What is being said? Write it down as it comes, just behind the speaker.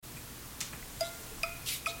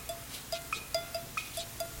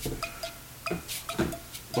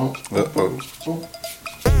Uh-oh.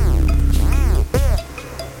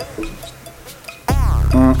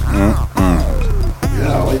 Yeah,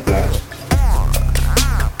 I like that.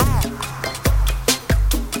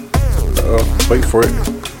 Wait for it.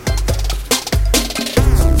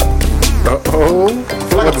 Uh-oh. I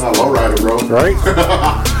feel like I'm on a lowrider, bro. Right?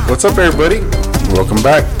 What's up, everybody? Welcome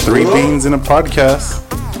back. Three Hello. Beans in a Podcast.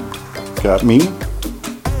 Got me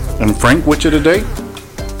and Frank with you today.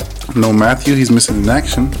 No Matthew, he's missing in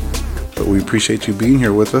action. But we appreciate you being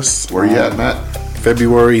here with us. Where you at, Matt?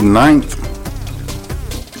 February 9th,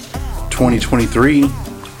 2023.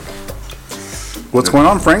 What's going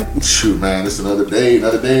on, Frank? Shoot, man, it's another day in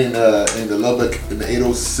the Lubbock in the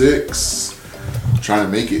 806. Trying to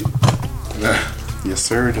make it. Yes,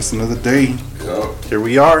 sir. Just another day. Yup. Here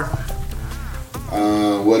we are.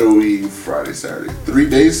 What are we? Friday, Saturday. 3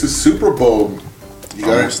 days to Super Bowl. You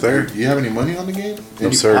Almost there. Do you have any money on the game?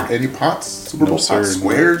 No, sir. Any pots? Super Bowl sir. pots?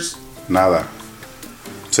 Squares? Nada.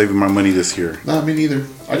 Saving my money this year. Nah, me neither.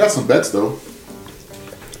 I got some bets though.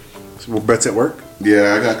 So we'll bets at work?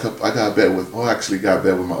 Yeah, I got a bet with. Oh, actually, got a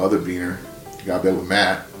bet with my other beaner. Got a bet with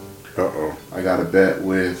Matt. Uh-oh. I got a bet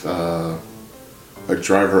with a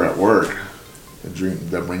driver at work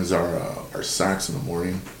that brings our sacks in the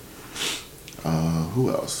morning. Who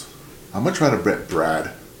else? I'm gonna try to bet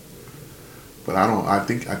Brad, but I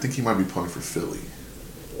think he might be pulling for Philly.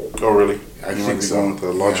 Oh, really? I You might think be so. going with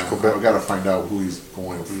the logical bet. I gotta find out who he's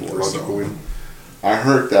going for. Logical win. I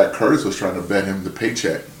heard that Curtis was trying to bet him the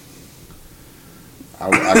paycheck. I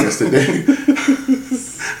guess today.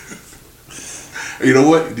 You know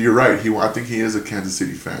what? You're right. I think he is a Kansas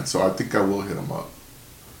City fan, so I think I will hit him up.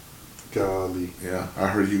 Golly. Yeah, I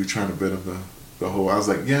heard he was trying to bet him the whole. I was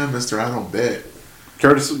like, yeah, Mister, I don't bet.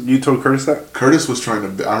 Curtis, you told Curtis that? Curtis was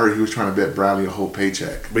trying to. I heard he was trying to bet Bradley a whole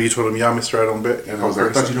paycheck, But you told him, yeah, mister, I don't bet. and I was like,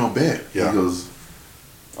 I thought you don't bet. Yeah. He goes,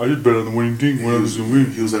 I just bet on the winning team when I was in win.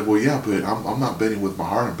 he was like, well, yeah, but I'm not betting with my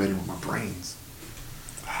heart. I'm betting with my brains.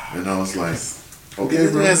 And I was like, okay,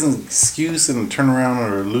 He bro. has an excuse and a turnaround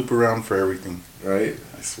or a loop around for everything. Right?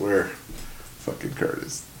 I swear. Fucking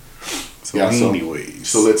Curtis. So Yeah, anyways.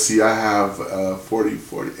 So let's see. I have 40,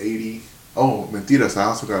 80. Oh, mentiras. I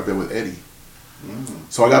also got a bet with Eddie.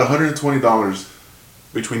 So I got $120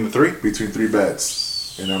 between the three? between three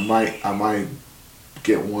bets, and I might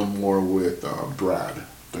get one more with Brad.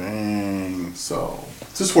 Dang. So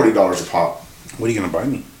it's just $40 a pop. What are you going to buy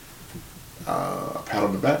me? A pat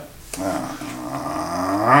on the back.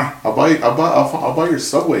 Ah. I'll buy your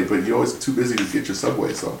Subway, but you're always too busy to get your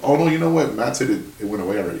Subway. So no, you know what? Matt said it went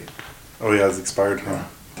away already. Oh, yeah, it's expired, huh?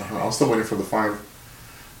 I'm still waiting for the fine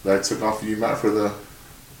that I took off of you, Matt, for the.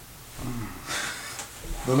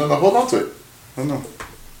 No, hold on to it. Oh, no.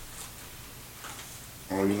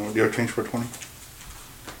 Oh, you know, do you have change for 20?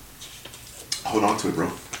 Hold on to it, bro.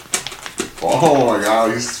 Oh my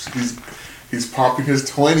God, he's popping his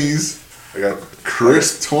 20s. I got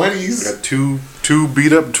crisp 20s. I got two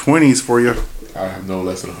beat up 20s for you. I have no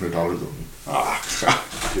less than $100 on me.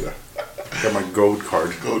 Yeah. Got my gold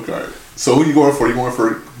card. Gold card. So who you going for? You going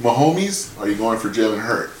for Mahomes? Or are you going for Jalen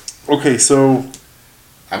Hurts? Okay, so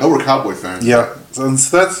I know we're Cowboy fans. yeah, so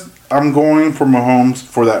that's I'm going for Mahomes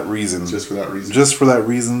for that reason. Just for that reason. Just for that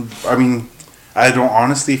reason. I mean, I don't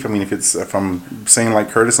honestly. If I'm saying like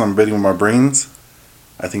Curtis, I'm betting with my brains.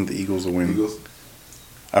 I think the Eagles will win. Eagles.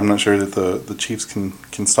 I'm not sure that the Chiefs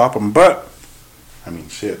can stop them, but I mean,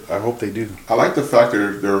 shit. I hope they do. I like the fact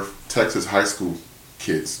that they're Texas high school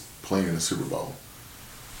kids playing in the Super Bowl.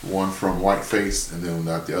 One from Whiteface, and then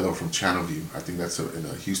the other from Channelview. I think that's in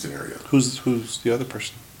the Houston area. Who's the other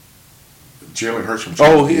person? Jalen Hurts from Oh,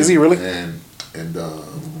 Channelview, is he really? And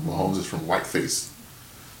Mahomes is from Whiteface.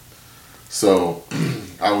 So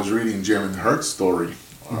I was reading Jalen Hurts' story.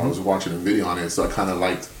 Mm-hmm. I was watching a video on it, so I kind of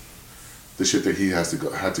liked the shit that he had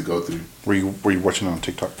to go through. Were you watching it on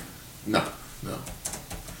TikTok?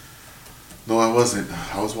 No, I wasn't.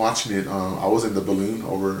 I was watching it. I was in the balloon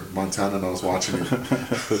over Montana, and I was watching it.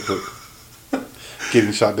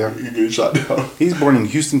 Getting shot down. You getting shot down. He's born in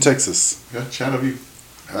Houston, Texas. Yeah, Channelview.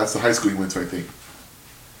 That's the high school he went to, I think.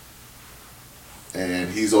 And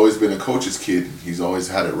he's always been a coach's kid. He's always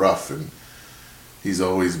had it rough, and he's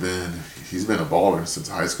been a baller since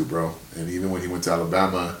high school, bro. And even when he went to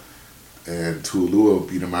Alabama, and Tualua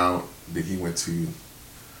beat him out, then he went to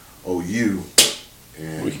OU,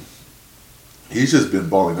 and he's just been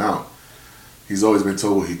balling out. He's always been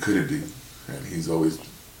told what he couldn't do, and he's always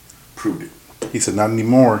proved it. He said, not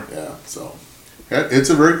anymore. Yeah, so it's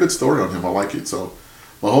a very good story on him. I like it. So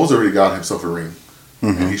Mahomes already got himself a ring.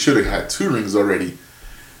 Mm-hmm. And he should have had 2 rings already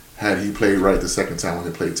had he played right the second time when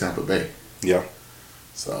they played Tampa Bay. Yeah.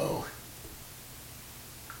 So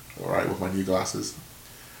All right, with my new glasses.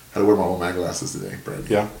 I had to wear my old man glasses today, brand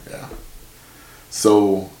new. Yeah. Yeah.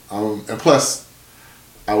 So, and plus,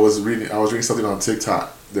 I was reading something on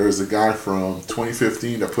TikTok. There was a guy from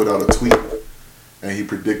 2015 that put out a tweet, and he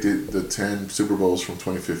predicted the 10 Super Bowls from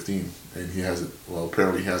 2015, and he hasn't. Well,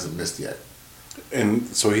 apparently he hasn't missed yet. And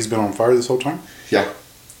so he's been on fire this whole time? Yeah.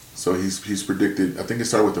 So he's predicted. I think it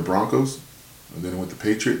started with the Broncos, and then it went the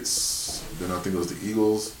Patriots. Then I think it was the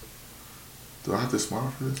Eagles. Do I have to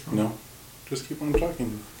smile for this? No. Just keep on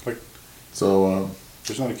talking. Like, so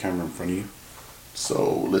there's not a camera in front of you.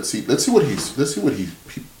 So let's see what he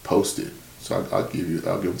posted. So I'll give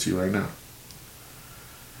it to you right now.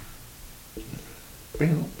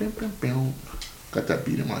 Got that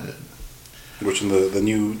beat in my head. Which in the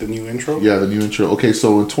new intro? Yeah, the new intro. Okay,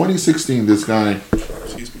 so in 2016, this guy,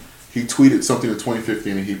 excuse me, he tweeted something in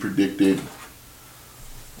 2015, and he predicted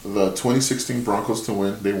the 2016 Broncos to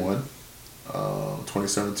win. They won.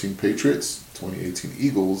 2017 Patriots, 2018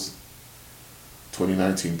 Eagles,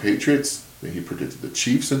 2019 Patriots. Then he predicted the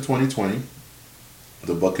Chiefs in 2020,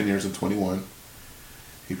 the Buccaneers in 21.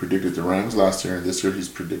 He predicted the Rams last year, and this year he's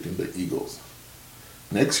predicting the Eagles.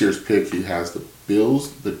 Next year's pick, he has the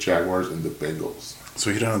Bills, the Jaguars, and the Bengals. So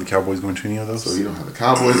you don't have the Cowboys going to any of those? So you don't have the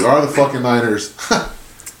Cowboys or the fucking Niners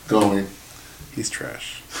going. He's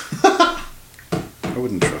trash. I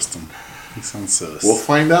wouldn't trust him. He sounds sus. We'll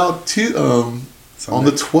find out on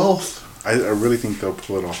the 12th. I really think they'll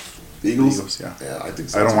pull it off. The Eagles? The Eagles, yeah. Yeah, I think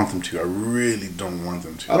so. I don't want them to. I really don't want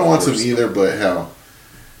them to. I don't want them either, but hell,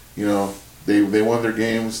 they won their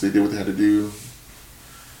games. They did what they had to do.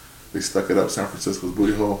 They stuck it up San Francisco's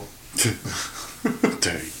booty hole.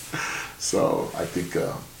 Dang. So I think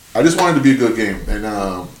I just wanted it to be a good game, and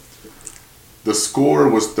the score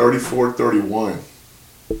was 34-31.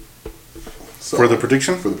 So, for the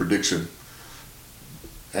prediction? For the prediction.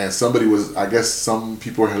 And somebody was, I guess some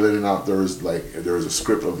people were letting out there was a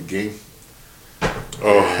script of the game.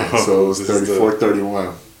 Oh. And so it was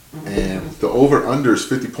 34-31. And the over-under is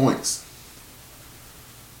 50 points.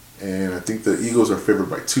 And I think the Eagles are favored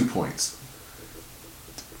by 2 points.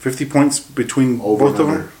 50 points between over both of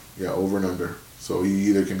them? Yeah, over and under. So you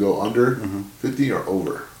either can go under 50 or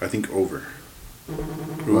over. I think over.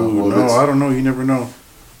 Well, no, I don't know. You never know.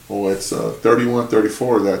 Well, it's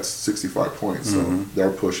 31-34. That's 65 points. So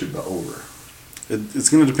they're pushing the over. It's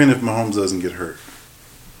going to depend if Mahomes doesn't get hurt.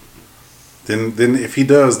 Then if he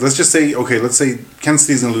does, let's say Kansas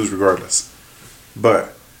City's going to lose regardless.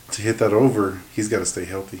 But to hit that over, he's got to stay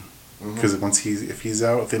healthy. Because if he's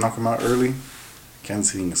out, if they knock him out early,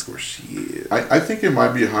 Kansas City can score shit. I think it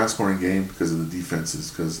might be a high-scoring game because of the defenses.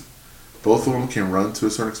 Because both of them can run to a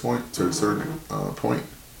certain point.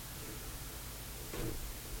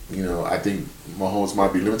 I think Mahomes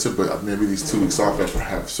might be limited, but maybe these 2 weeks off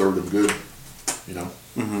have served him good.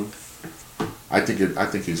 I think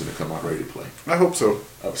he's going to come out ready to play. I hope so.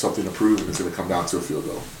 Something to prove, and it's going to come down to a field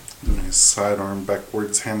goal. His sidearm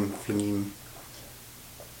backwards hand flinging.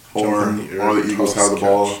 Or the Eagles have the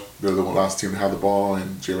ball. They're the last team to have the ball,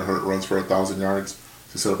 and Jalen Hurts runs for 1,000 yards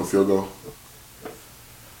to set up a field goal.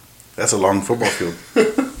 That's a long football field.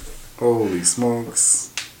 Holy smokes.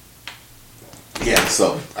 Yeah,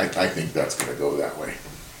 so I think that's going to go that way.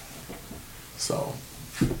 So,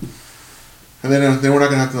 and then we're not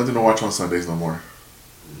going to have nothing to watch on Sundays no more.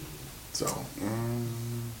 So,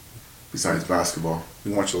 besides basketball. We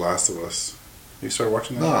can watch The Last of Us. You started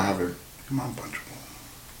watching that? No, I haven't. Come on, Punchable.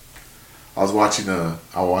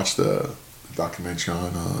 I watched the documentary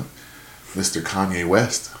on Mr. Kanye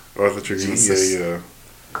West. Oh, I thought you were going to say,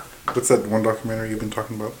 what's that one documentary you've been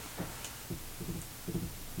talking about?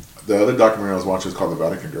 The other documentary I was watching is called The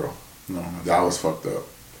Vatican Girl. No. That was fucked up.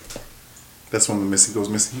 That's when the goes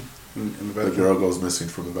missing in the Vatican? The girl goes missing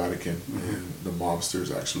from the Vatican, and the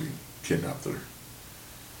mobsters actually kidnapped her.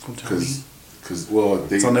 Don't tell me. Because,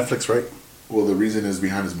 it's on Netflix, right? Well, the reason is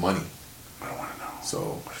behind his money. I don't want to know. So,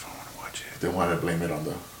 what if I want to watch it? They want to blame it on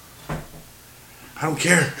the... I don't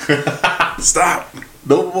care. Stop.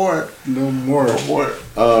 No more.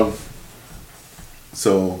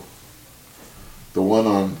 So, the one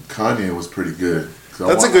on Kanye was pretty good.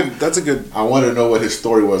 That's a good. I want to know what his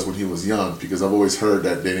story was when he was young, because I've always heard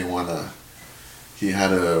that they didn't want to. He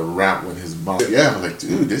had a rap when his mom. Yeah, I'm like,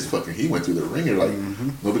 dude, he went through the ringer. Like,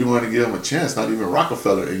 nobody wanted to give him a chance, not even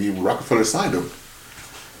Rockefeller, and even Rockefeller signed him.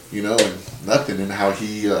 And nothing. And how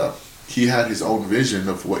he had his own vision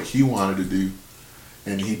of what he wanted to do,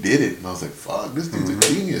 and he did it. And I was like, fuck, this dude's a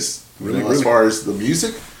genius. Really? As far as the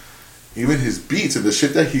music, even his beats and the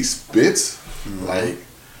shit that he spits, like.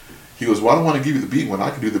 He goes, well, I don't want to give you the beat when I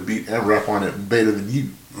can do the beat and rap on it better than you.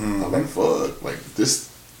 I'm like, fuck. Like, this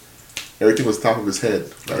Everything was top of his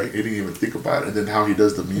head. Like, he didn't even think about it. And then how he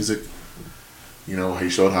does the music. You know, he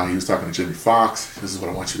showed how he was talking to Jimmy Fox. This is what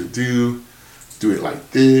I want you to do. Do it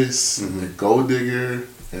like this. And then Gold Digger.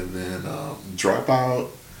 And then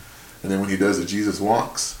Dropout. And then when he does the Jesus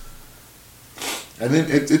Walks. And then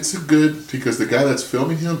it's a good, because the guy that's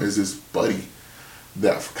filming him is his buddy.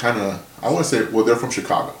 That kind of, I want to say, well, they're from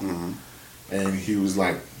Chicago. And he was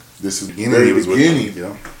like, this is the very beginning.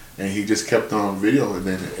 Yeah. And he just kept on video, and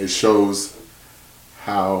then it shows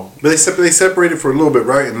how. But they separated for a little bit,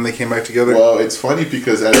 right? And then they came back together. Well, it's funny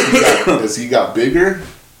because as he got bigger,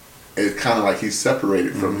 it kind of like he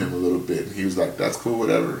separated from him a little bit. And he was like, "That's cool,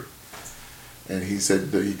 whatever." And he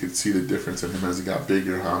said that he could see the difference in him as he got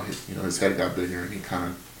bigger, how his head got bigger, and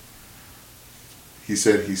he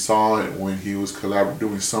said he saw it when he was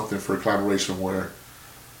doing something for a collaboration where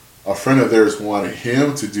a friend of theirs wanted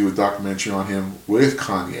him to do a documentary on him with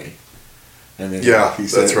Kanye. And then he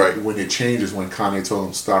said that's right. When it changed is when Kanye told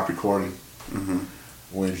him stop recording.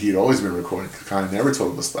 When he'd always been recording, Kanye never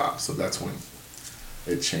told him to stop. So that's when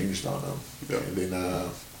it changed on him. Yeah. And then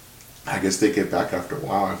I guess they get back after a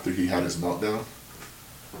while after he had his meltdown.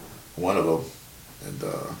 One of them. And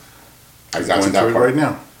I got to that part right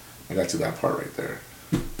now. I got to that part right there.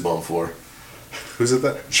 Bone 4. Who's at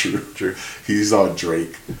that? True. He's on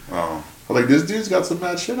Drake. Oh. Like, this dude's got some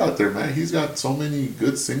mad shit out there, man. He's got so many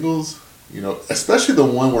good singles. Especially the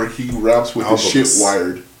one where he raps with his shit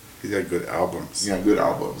wired. He's got good albums. Yeah, good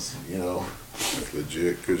albums, Like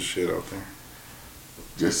legit good shit out there.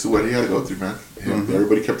 Just what he had to go through, man.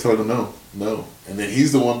 Everybody kept telling him no. And then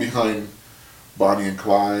he's the one behind Bonnie and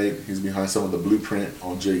Clyde. He's behind some of the Blueprint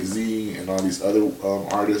on Jay-Z and all these other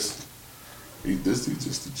artists. This dude's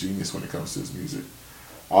just a genius when it comes to his music.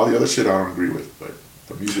 All the other shit I don't agree with, but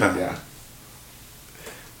the music, yeah.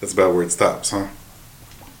 That's about where it stops, huh?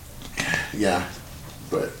 Yeah,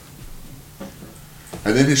 but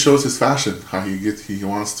and then he shows his fashion, how he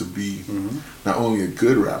wants to be not only a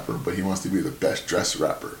good rapper, but he wants to be the best dressed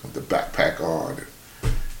rapper with the backpack on.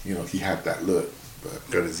 And, he had that look.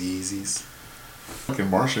 But got his Yeezys. Fucking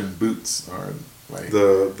Martian boots are like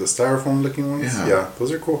the styrofoam looking ones. Yeah,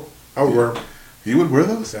 those are cool. I would wear them. You would wear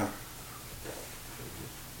those? Yeah.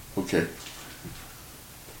 Okay,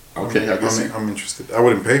 I guess I'm interested. I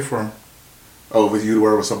wouldn't pay for them. Oh, but you'd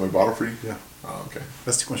wear it with somebody bought it for you? Yeah. Oh, okay.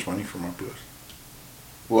 That's too much money for my blood.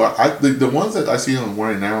 Well, the ones that I see him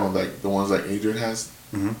wearing now, like the ones like Adrian has,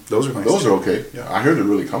 those are nice. Those are okay. Yeah. I heard they're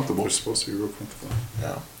really comfortable. They're supposed to be real comfortable.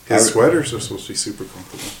 Yeah. His sweaters are supposed to be super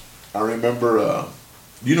comfortable. I remember,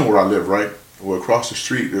 you know where I live, right? Well, across the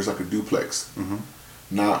street, there's like a duplex.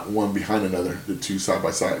 Not one behind another, the two side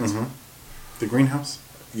by sides. The greenhouse?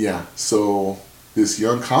 Yeah. So this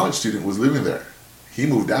young college student was living there. He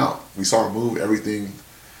moved out. We saw him move everything.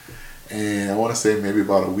 And I want to say maybe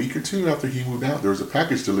about a week or two after he moved out, there was a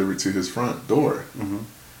package delivered to his front door.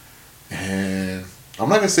 And I'm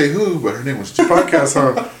not going to say who, but her name was Podcast,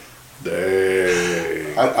 huh?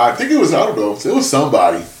 Dang. I think it was, I don't know, it was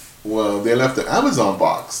somebody. Well, they left the Amazon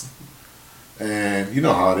box. And you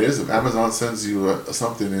know how it is. If Amazon sends you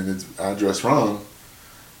something and its address wrong,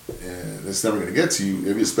 and it's never going to get to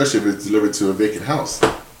you, especially if it's delivered to a vacant house.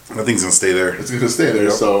 Nothing's going to stay there. It's going to stay there.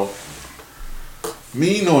 Yep. So,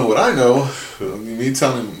 me knowing what I know, me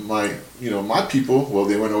telling my people, well,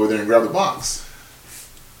 they went over there and grabbed the box.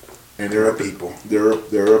 And they're people. They're a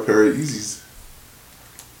pair of Yeezys.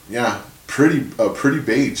 Yeah, pretty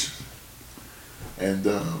beige. And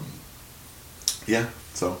yeah,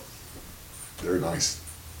 so they're nice.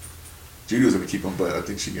 Judy was gonna keep them, but I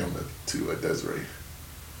think she gave them to Desiree.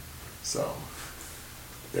 So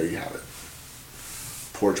there you have it.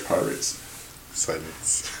 Porch Pirates.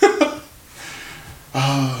 Silence.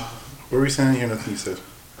 What were we saying here? Nothing you said.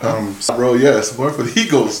 Bro, yes, more for the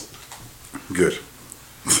Eagles. Good.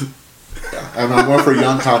 Yeah, and I'm more for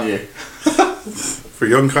young Kanye. For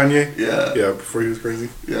young Kanye? Yeah. Yeah, before he was crazy?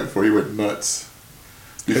 Yeah, before he went nuts.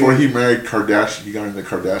 Before he married Kardashian, he got in the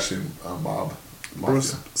Kardashian mob. Bro,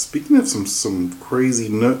 speaking of some crazy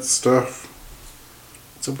nut stuff,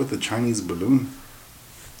 what's up with the Chinese balloon?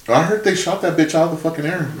 I heard they shot that bitch out of the fucking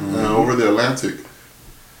air over the Atlantic.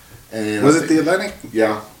 And was it the Atlantic?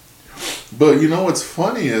 Yeah. But you know what's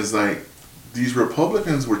funny is like these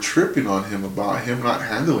Republicans were tripping on him about him not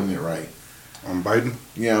handling it right. On Biden?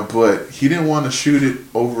 Yeah, but he didn't want to shoot it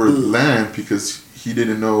over land because he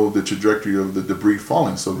didn't know the trajectory of the debris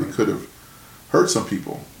falling, so they could have hurt some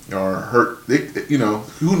people or hurt.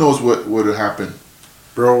 Who knows what would have happened.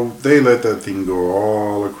 Bro, they let that thing go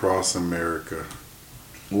all across America.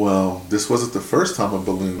 Well, this wasn't the first time a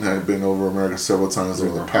balloon had been over America several times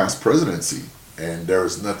over the past presidency, and there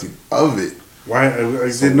was nothing of it. Why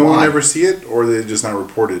did no one ever see it, or they just not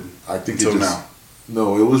reported? I think until it just, now.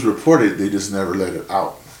 No, it was reported. They just never let it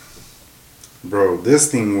out. Bro,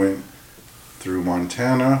 this thing went through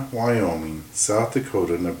Montana, Wyoming, South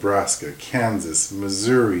Dakota, Nebraska, Kansas,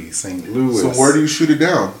 Missouri, St. Louis. So where do you shoot it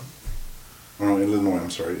down? Oh, Illinois.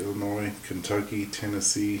 I'm sorry, Illinois, Kentucky,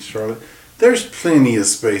 Tennessee, Charlotte. There's plenty of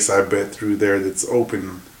space, I bet, through there that's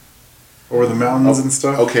open. Or the mountains and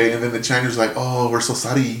stuff. Okay, and then the Chinese are like, oh, we're so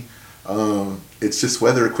sorry. It's just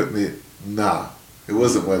weather equipment. Nah, it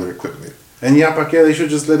wasn't weather equipment. And they should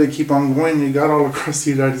just let it keep on going. You got all across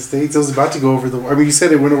the United States. It was about to go over the... I mean, you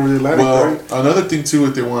said it went over the Atlantic, right? Another thing, too,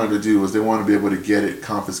 what they wanted to do was they wanted to be able to get it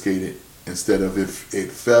confiscated instead of if it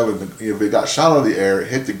fell, if it got shot out of the air, it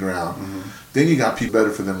hit the ground. Mm-hmm. Then you got people better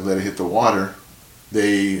for them to let it hit the water.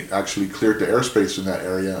 They actually cleared the airspace in that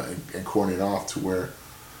area and cordoned it off to where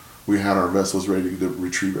we had our vessels ready to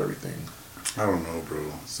retrieve everything. I don't know,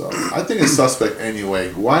 bro. So I think it's suspect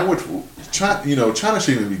anyway. Why would China? China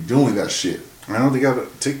shouldn't even be doing that shit. I know they got a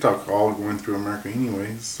TikTok all going through America,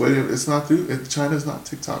 anyways. But it's not through. China's not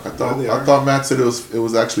TikTok. I thought Matt said it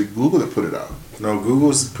was actually Google that put it out. No,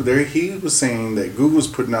 Google's there. He was saying that Google's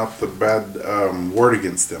putting out the bad word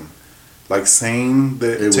against them, like saying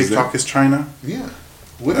that TikTok is China. Yeah.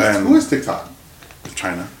 Who is TikTok?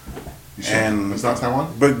 China. And it's not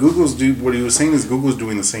Taiwan? But what he was saying is Google's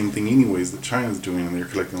doing the same thing anyways that China's doing, and they're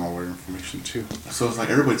collecting all our information too. So it's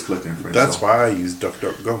like everybody's collecting information. That's why I use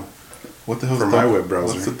DuckDuckGo. What the hell for my web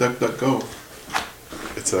browser? What's the DuckDuckGo?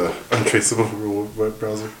 It's a untraceable web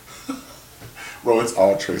browser. Bro, it's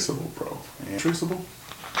all traceable, bro. Yeah. Traceable?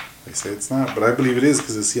 They say it's not, but I believe it is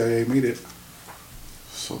because the CIA made it.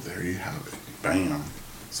 So there you have it. Bam.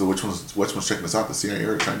 So which one's checking us out? The CIA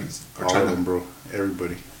or Chinese? Or all China? of them, bro.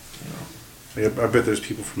 Everybody. Yeah. I bet there's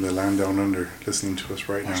people from the land down under listening to us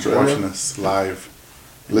right now, Australia? watching us live.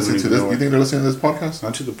 Listening to this? You think they're listening to this podcast?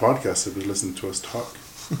 Not to the podcast, they'll be listening to us talk.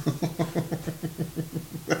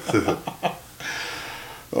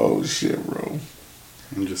 Oh shit, bro.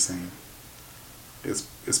 I'm just saying.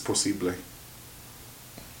 It's posible.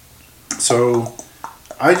 So,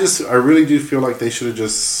 I really do feel like they should have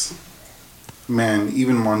just,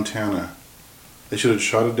 even Montana, they should have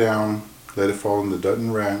shot it down, let it fall in the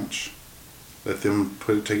Dutton Ranch, let them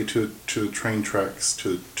take it to the train tracks,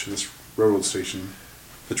 to this railroad station,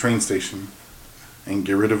 the train station, and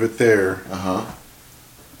get rid of it there.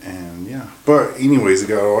 And yeah, but anyways, it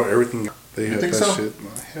got everything. They had that so? Shit.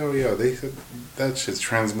 Hell yeah, they said that shit's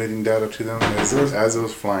transmitting data to them as it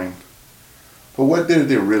was flying. But what did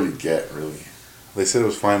they really get? Really, they said it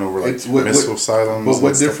was flying over missile silos. But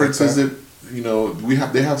what difference is it?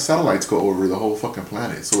 They have satellites go over the whole fucking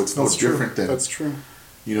planet, so it's no different than. That's true.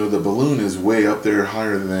 The balloon is way up there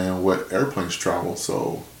higher than what airplanes travel.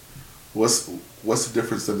 So, what's the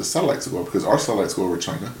difference than the satellites go? Because our satellites go over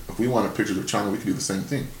China. If we wanted pictures of China, we could do the same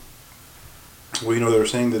thing. Well, they were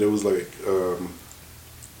saying that it was like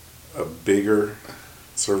a bigger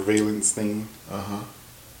surveillance thing.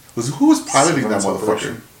 Who was piloting that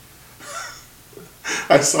motherfucker?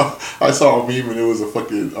 I saw a meme and it was a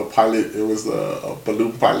pilot. It was a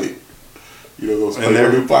balloon pilot. Those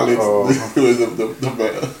balloon pilots. Oh. It was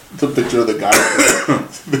the picture of the guy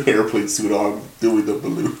with the airplane suit on doing the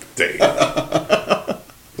balloon. Damn.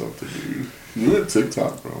 Something, dude. You in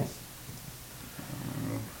TikTok, bro.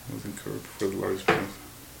 Wasn't covered before the large one.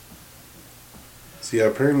 So yeah,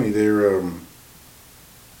 apparently they're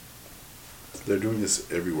doing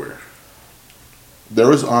this everywhere. There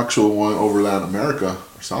was actual one over Latin America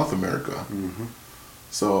or South America. Mm-hmm.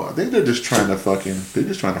 So I think they're just trying to fuck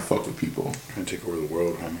with people. Trying to take over the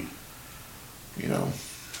world, homie.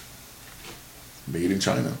 Made in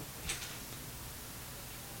China.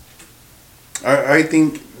 I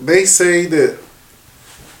think they say that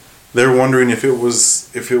they're wondering if it was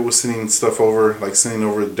sending stuff over, like sending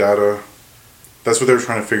over data. That's what they were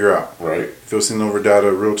trying to figure out. Right. If it was sending over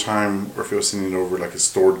data real time, or if it was sending over like a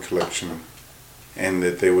stored collection, and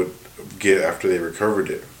that they would get after they recovered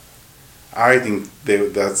it. I think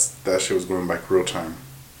that shit was going back real time.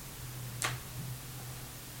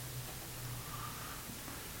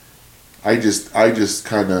 I just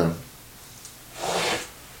kind of.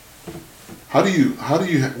 How do you?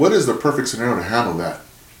 What is the perfect scenario to handle that?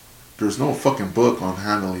 There's no fucking book on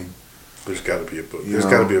handling. There's got to be a book. There's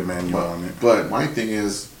got to be a manual on it. But my thing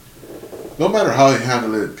is, no matter how they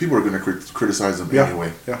handle it, people are going to criticize him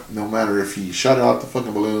anyway. Yeah. No matter if he shot out the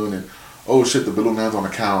fucking balloon and, oh shit, the balloon lands on a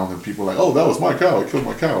cow, and people are like, oh, that was my cow, I killed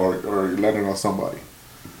my cow, or he landed on somebody.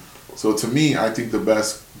 So to me, I think the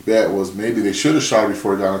best bet was maybe they should have shot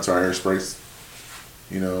before it got into our airspace.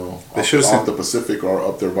 Off the Pacific or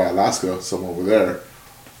up there by Alaska, somewhere over there.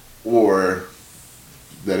 Or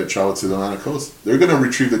that it traveled to the Atlantic coast. They're gonna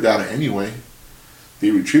retrieve the data anyway.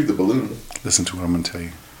 They retrieved the balloon. Listen to what I'm gonna tell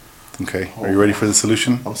you. Okay, are you ready for the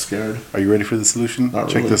solution? I'm scared. Are you ready for the solution? Not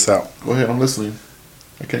Check really. this out. Go ahead, I'm listening.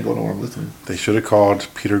 I can't go nowhere. I'm listening. They should have called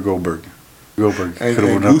Peter Goldberg. Goldberg could have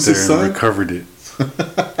went up Goose's there son? and recovered it.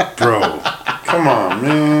 Bro, come on,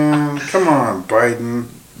 man. Come on, Biden.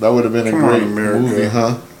 That would have been a Come on, great America. movie,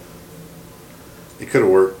 huh? It could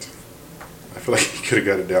have worked. I feel like he could have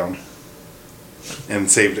got it down and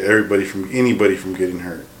saved anybody from getting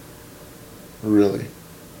hurt. Really?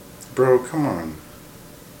 Bro, come on.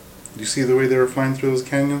 You see the way they were flying through those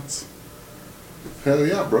canyons? Hell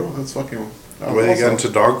yeah, bro. That's fucking. The way they got into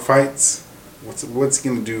dog fights? What's he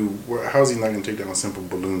gonna do? How's he not gonna take down a simple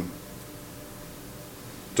balloon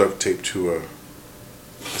duct taped to a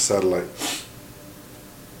satellite?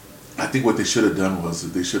 I think what they should have done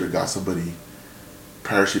was they should have got somebody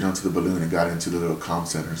parachute onto the balloon and got into the little comm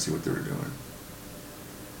center and see what they were doing.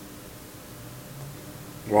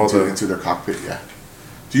 Into their cockpit, yeah.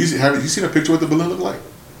 Have you seen a picture of what the balloon looked like?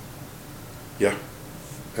 Yeah.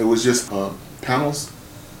 It was just panels.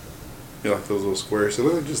 Yeah, like those little squares. It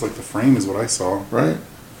looked just like the frame is what I saw. Right.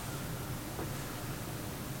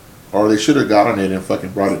 Or they should have got on it and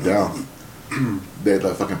fucking brought it down. They'd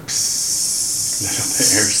like fucking Let out the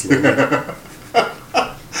air slowly. Get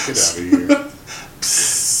out of here.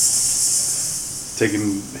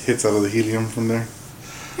 Taking hits out of the helium from there.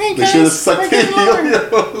 Hey They should have guys, sucked we're in getting lower.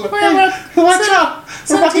 We're at Watch out!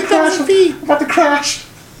 We're about to 17,000 crash. feet. We're about to crash.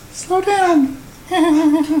 Slow down.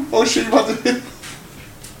 Oh shit! You're about to hit.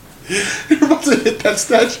 You're about to hit that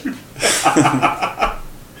statue.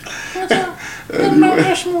 Watch out. Mount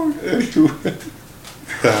Rushmore. Anyway.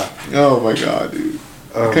 Oh my god, dude!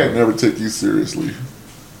 I can't never take you seriously.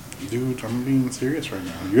 Dude, I'm being serious right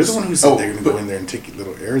now. You're the one who said they're gonna go in there and take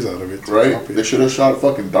little airs out of it. to Right? drop it. They should have shot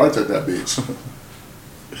fucking darts at that bitch.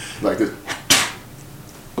 Like this.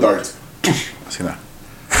 Darts. See that?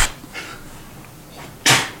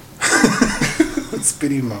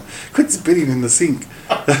 Quit spitting in the sink.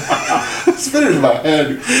 Spit it in my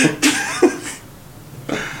head.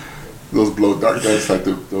 Those blow dart guns like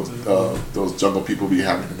those jungle people be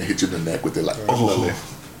having, and they hit you in the neck with it like, oh.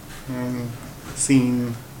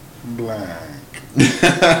 Scene blank.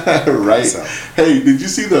 Right. So. Hey, did you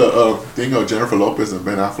see the thing of Jennifer Lopez and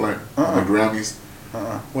Ben Affleck on the Grammys?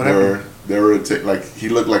 What happened? They were like, he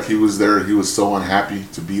looked like he was there. He was so unhappy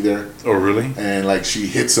to be there. Oh, really? And like she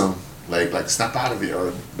hits him like snap out of it,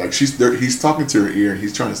 or like she's there. He's talking to her ear, and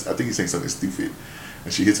he's trying to. I think he's saying something stupid,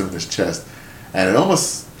 and she hits him in his chest, and it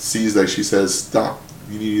almost seems like she says, "Stop!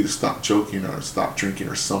 You need to stop choking or stop drinking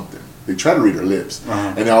or something." They try to read her lips,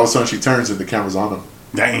 and then all of a sudden she turns and the camera's on him.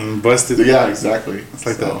 Dang, busted. Yeah, exactly. It's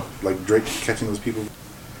like that, like Drake catching those people.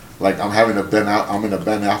 Like I'm in a Ben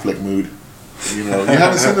Affleck mood. You know, you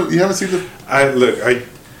haven't seen the.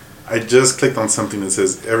 I just clicked on something that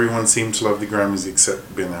says everyone seemed to love the Grammys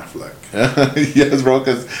except Ben Affleck. Yes, bro,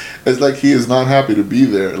 because it's like he is not happy to be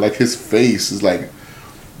there. Like his face is like,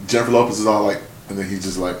 Jennifer Lopez is all like, and then he's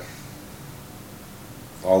just like,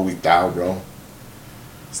 all weeked out, bro.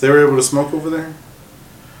 So they were able to smoke over there?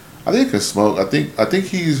 I think he can smoke. I think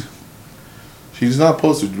he's not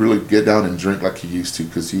supposed to really get down and drink like he used to,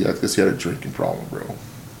 because I guess he had a drinking problem, bro.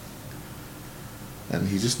 And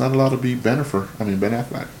he's just not allowed to be Ben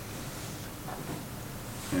Affleck.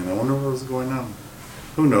 And I wonder what was going on.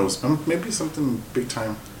 Who knows? Maybe something big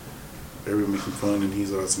time. Everyone making fun, and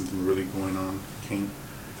he's got something really going on.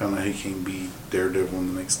 Found out he can't be Daredevil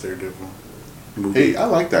in the next Daredevil movie. Hey, I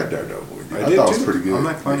like that Daredevil movie. I did thought it too. was pretty good. I'm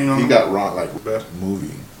not clowning on He him. got wrong like Bad.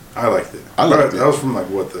 movie. I liked it. I liked it. That was from like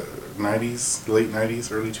what, the 90s, late 90s,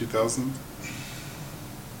 early 2000s.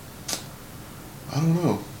 I don't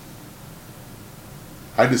know.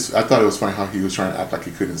 I thought it was funny how he was trying to act like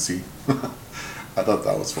he couldn't see. I thought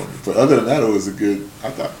that was funny. But other than that, it was I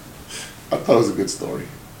thought it was a good story.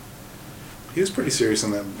 He was pretty serious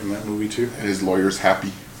in that movie too. And his lawyer's Happy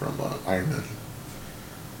from Iron Man.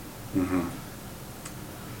 Mm-hmm.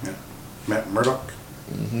 Yeah. Matt Murdock.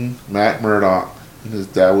 Mm-hmm. Matt Murdock. And his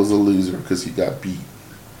dad was a loser because he got beat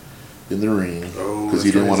in the ring because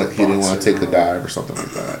he didn't want to take a dive or something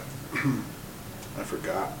like that. I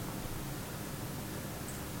forgot.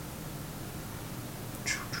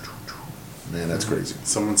 Man, that's crazy.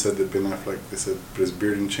 Someone said that Ben Affleck, they said his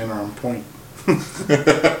beard and chin are on point.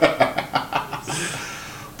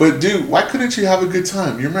 But dude, why couldn't you have a good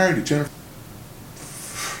time? You're married to Jennifer.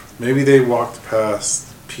 Maybe they walked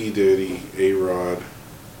past P. Diddy, A-Rod,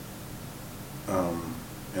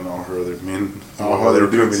 and all her other men while they were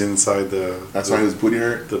coming inside the. That's why his booty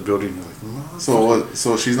hurt. The building. Like,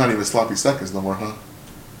 So she's not even sloppy seconds no more, huh?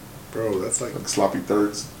 Bro, that's like sloppy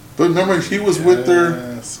thirds. But remember, he was with her.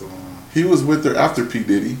 Yes, He was with her after P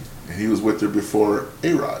Diddy, and he was with her before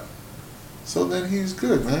A-Rod. So then he's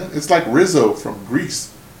good, man. It's like Rizzo from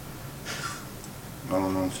Greece. I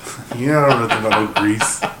don't know. You know, I don't know nothing about no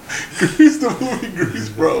Grease. Grease, the movie Grease,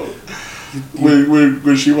 bro.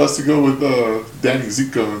 When she wants to go with Danny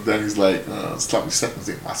Zico, and Danny's like, sloppy seconds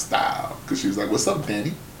ain't my style. Because she was like, what's up,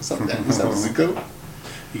 Danny? What's up, Danny? What's up, Zico?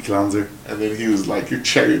 He clowns her. And then he was like, your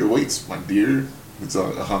chariot awaits, my dear. It's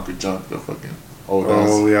a hunk of junk, the fucking old ass.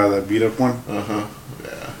 Oh, yeah, that beat up one? Uh-huh,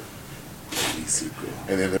 yeah. Zico.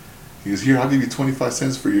 And then he was here, I'll give you 25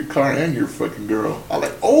 cents for your car and your fucking girl. I'm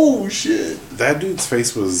like, oh, shit. That dude's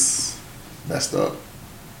face was Messed up,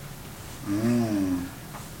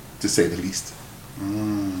 to say the least.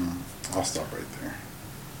 I'll stop right there.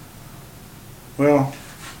 Well,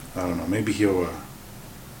 I don't know. Maybe he'll.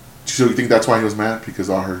 So you think that's why he was mad? Because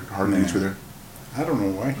all her dudes were there? I don't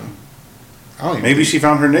know why. I don't even Maybe think, she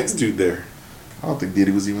found her next dude there. I don't think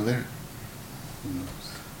Diddy was even there.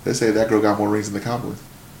 They say that girl got more rings than the Cowboys.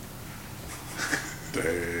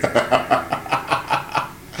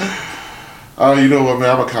 You know what, man?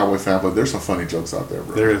 I'm a Cowboy fan, but there's some funny jokes out there,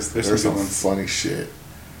 bro. There's some some good ones. funny shit.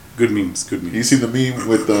 Good memes. Good memes. You see the meme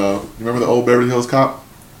with you remember the old Beverly Hills cop,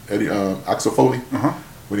 Eddie Axel Foley?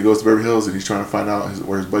 When he goes to Beverly Hills and he's trying to find out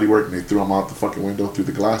where his buddy worked, and they threw him out the fucking window through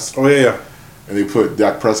the glass. Oh yeah. And they put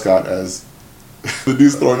Dak Prescott as the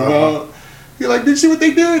dude's throwing him out. You're like, did you see what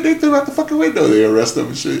they did? They threw him out the fucking window. They arrest him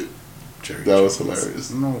and shit. That was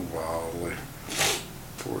hilarious. No, wow.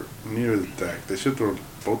 For near the Dak, they should throw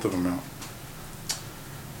both of them out.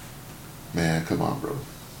 Man, come on, bro.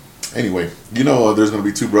 Anyway, you know there's going to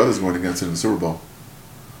be two brothers going against him in the Super Bowl.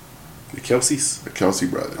 The Kelseys? The Kelsey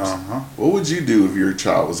brothers. Uh-huh. What would you do if your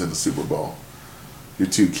child was in the Super Bowl? Your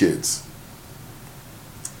two kids.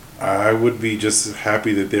 I would be just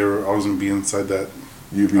happy that they were always going to be inside that.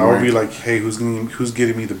 You'd be I would wearing- be like, hey, who's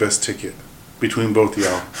getting me the best ticket between both of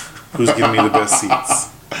y'all? Who's getting me the best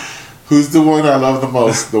seats? Who's the one I love the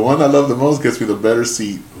most? The one I love the most gets me the better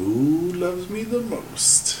seat. Who loves me the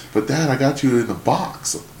most? But Dad, I got you in the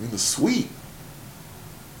box, in the suite.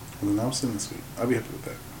 Well, then I was in the suite. I'd be happy with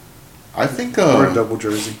that. I think, Or a double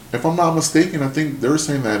jersey. if I'm not mistaken, I think they were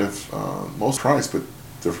saying that if most price, but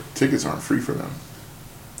the tickets aren't free for them.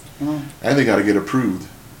 And they got to get approved.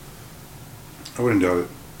 I wouldn't doubt it.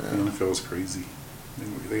 Yeah. The NFL was crazy.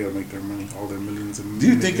 They got to make their money, all their millions and Do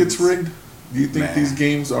you think it's millions. rigged? Do you think Nah. these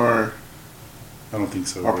games are I don't think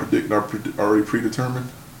so. already predetermined?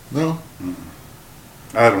 No?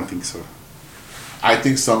 I don't think so. I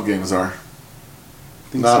think some games are.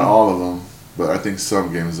 Think Not so? all of them, but I think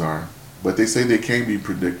some games are. But they say they can be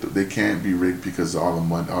predicted. They can't be rigged because of all the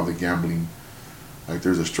money, all the gambling. Like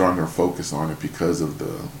there's a stronger focus on it because of the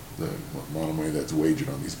amount of money that's wagered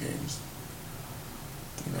on these games.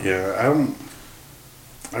 You know? Yeah,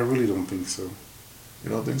 I really don't think so. You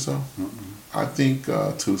don't think so? I think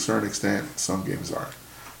to a certain extent, some games are.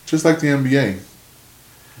 Just like the NBA.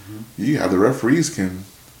 Yeah, the referees can.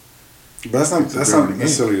 But that's not It's a game.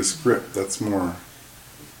 necessarily a script. That's more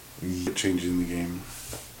changing the game.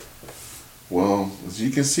 Well, as you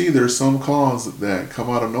can see, there's some calls that come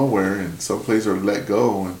out of nowhere, and some plays are let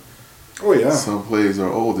go, and Oh yeah. some plays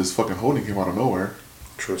are, this fucking holding came out of nowhere.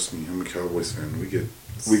 Trust me, I'm a Cowboys fan.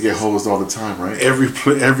 We get hosed all the time, right? every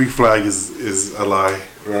flag is a lie.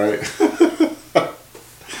 Right.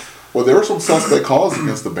 Well, there were some suspect calls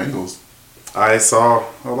against the Bengals. I saw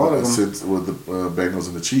a lot of them. Since with the Bengals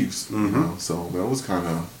and the Chiefs, you know, so that was kind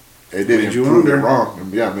of it Made didn't you prove it wonder. wrong.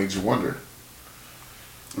 And yeah, it made you wonder.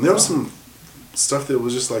 And there was some stuff that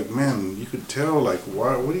was just like, man, you could tell, like,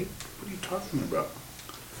 why? What are you talking about?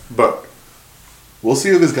 But We'll see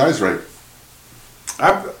if this guy's right.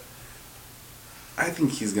 I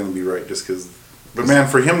think he's gonna be right just because. But man,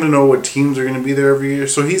 for him to know what teams are gonna be there every year,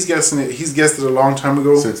 so he's guessing it. He's guessed it a long time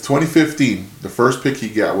ago. Since 2015, the first pick he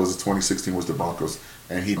got was 2016 was the Broncos,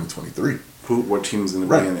 and he went 23. What team's gonna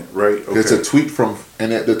Right. be in it? Right. Okay. It's a tweet from,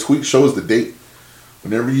 and the tweet shows the date.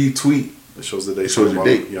 Whenever you tweet, It shows the date. it shows your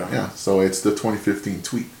date. Yeah. Yeah. So it's the 2015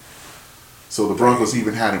 tweet. So the Broncos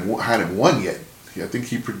even hadn't won yet. I think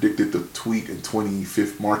he predicted the tweet in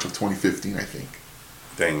March of 2015. I think.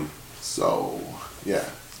 Dang. So yeah.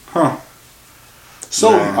 Huh.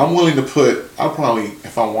 So Man. I'm willing to put. I'll probably,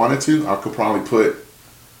 if I wanted to, I could probably put,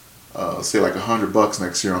 say like $100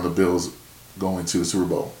 next year on the Bills going to the Super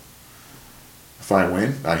Bowl. If I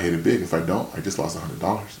win, I hit it big. If I don't, I just lost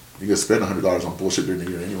 $100. You can spend $100 on bullshit during the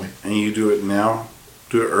year anyway. And you do it now?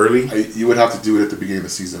 Do it early? You would have to do it at the beginning of the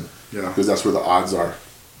season. Yeah. Because that's where the odds are.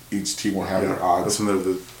 Each team will have their odds. That's when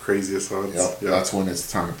they're the craziest odds. Yep. Yeah. That's when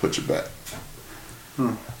it's time to put your bet.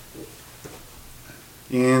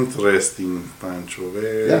 Interesting, Pancho.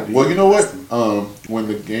 Very Yeah. Well, you know what?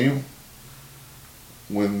 interesting.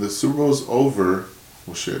 When the Super Bowl's over,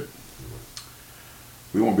 well, shit,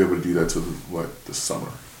 we won't be able to do that till the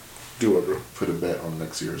summer. Do what, bro? Put a bet on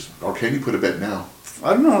next year's, or can you put a bet now?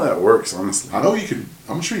 I don't know how that works, honestly. I know you can.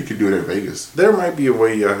 I'm sure you can do it at Vegas. There might be a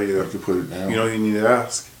way you You can put it now. You know, you need to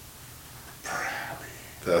ask.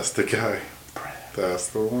 That's the guy. That's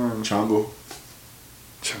the one. Chongo.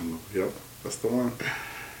 Yep, that's the one.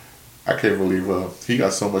 I can't believe he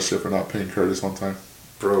got so much shit for not paying Curtis one time.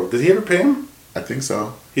 Bro, did he ever pay him? I think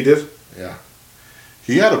so. He did? Yeah.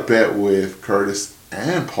 He had a bet with Curtis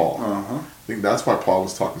and Paul. Uh-huh. I think that's why Paul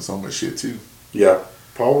was talking so much shit too. Yeah.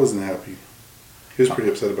 Paul wasn't happy. He was pretty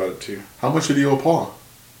upset about it too. How much did he owe Paul?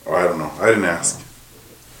 Oh, I don't know. I didn't ask.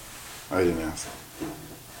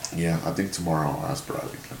 Yeah, I think tomorrow I'll ask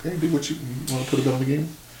Bradley. Like, hey, dude, you want to put a bet on the game?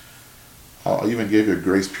 I'll even give you a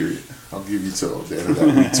grace period. I'll give you till the end of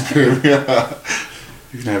that week's period.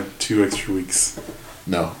 You can have 2 extra weeks.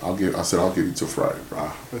 No, I'll give you till Friday,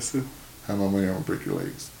 bro. That's it. Have my money, I'm gonna break your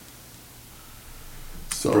legs.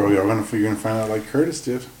 So, Bro, you're gonna find out like Curtis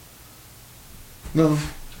did. no,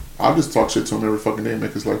 I'll just talk shit to him every fucking day and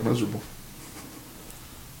make his life miserable.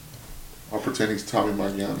 I'll pretend he's Tommy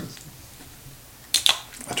Margianis.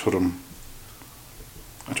 I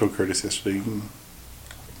told Curtis yesterday, you can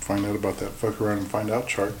find out about that fuck around and find out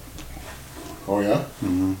chart. Oh yeah?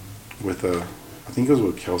 Mm-hmm. With I think it was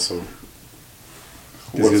with Kelso.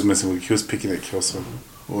 Because he was messing with, he was picking at Kelso.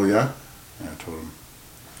 Oh yeah? Yeah, I told him,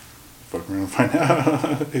 fuck around and find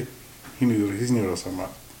out. he knew what I was talking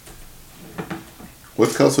about.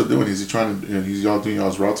 What's Kelso doing? Is he trying to? He's y'all doing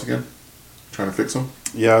y'all's routes again? Trying to fix them?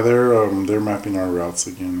 Yeah, they're mapping our routes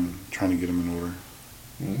again, trying to get them in order.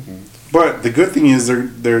 Mm-hmm. But the good thing is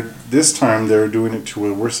they're this time they're doing it to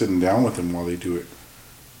where we're sitting down with them while they do it.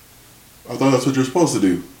 I thought that's what you're supposed to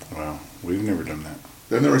do. Wow, we've never done that.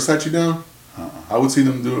 They never sat you down? I would see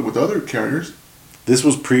them do it with other carriers. This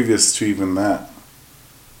was previous to even that.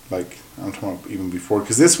 Like I'm talking about even before,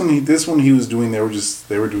 because this one he was doing, they were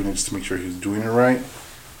doing it just to make sure he was doing it right.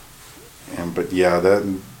 But yeah, that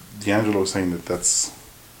D'Angelo was saying that's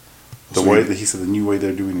the way that he said the new way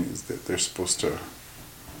they're doing it is that they're supposed to.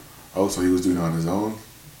 Oh, so he was doing it on his own?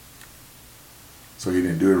 So he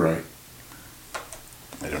didn't do it right?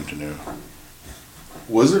 I don't know.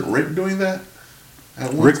 Wasn't Rick doing that?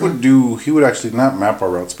 Rick he would actually not map our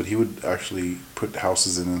routes, but he would actually put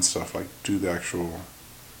houses in and stuff, like do the actual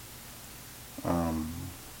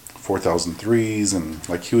 4003s, and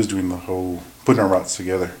like he was doing the whole, putting our routes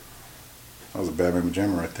together. That was a bad mamma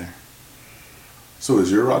jamma right there. So is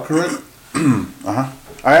your route correct? Uh-huh.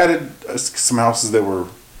 I added some houses that were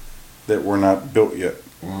not built yet.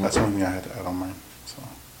 Mm-hmm. That's the only thing I had to add on mine. So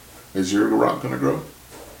Is your route going to grow?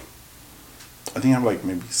 I think I have like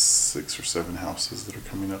maybe 6 or 7 houses that are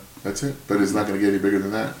coming up. That's it? But it's not going to get any bigger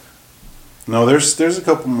than that? No, there's a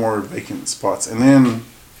couple more vacant spots. And then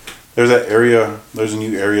there's a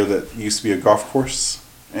new area that used to be a golf course,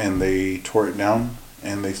 and they tore it down,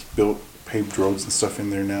 and they built paved roads and stuff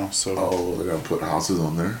in there now. So Oh, they're going to put houses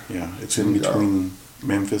on there? yeah, it's in between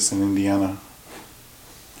Memphis and Indiana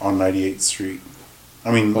on 98th Street.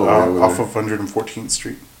 I mean, off of 114th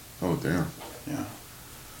Street. Oh, damn. Yeah.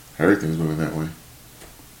 Everything's moving that way.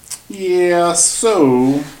 Yeah,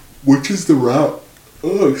 so... Which is the route?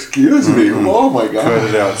 Oh, excuse me. Oh, my God. Cut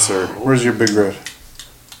it out, sir. Where's your big red?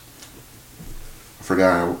 I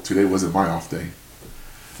forgot. Today wasn't my off day.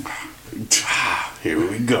 Here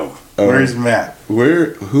we go. Where's Matt?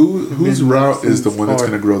 Whose route is the one that's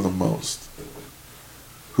going to grow the most?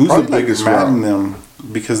 Who's Probably the biggest Matt route? and them,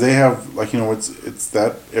 because they have, like, it's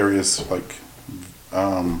that area's like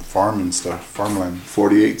farm and stuff, farmland.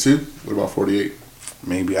 48 too? What about 48?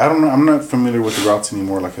 Maybe. I don't know. I'm not familiar with the routes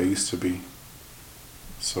anymore like I used to be.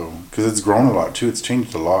 So, because it's grown a lot too. It's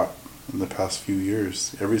changed a lot in the past few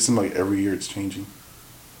years. It seems like every year it's changing.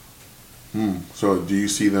 So do you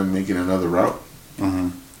see them making another route?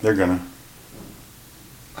 Mm-hmm. They're gonna.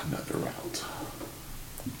 Another route.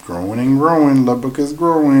 Growing and growing. Lubbock is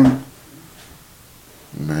growing.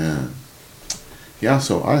 Man. Yeah,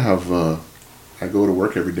 so I have I go to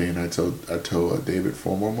work every day and I tell David,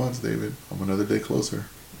 4 more months, David. I'm another day closer.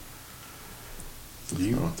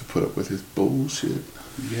 You don't have to put up with his bullshit.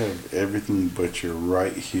 You have everything but your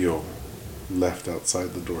right heel left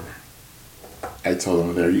outside the door. I told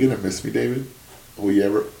him there, you gonna miss me, David? Will you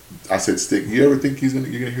ever? I said, Stick, you ever think you're gonna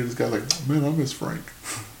hear this guy like, oh, man, I miss Frank?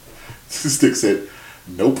 Stick said,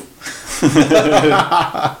 nope. He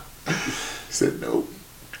said, nope.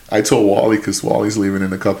 I told Wally, because Wally's leaving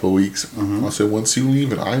in a couple of weeks. I said, once you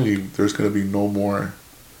leave and I leave, there's gonna be no more.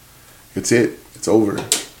 It's it. It's over.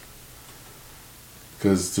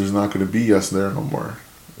 Because there's not going to be us there no more.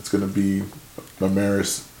 It's going to be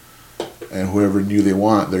Maris and whoever new they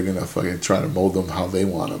want. They're going to fucking try to mold them how they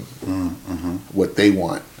want them. Mm-hmm. What they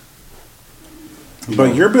want.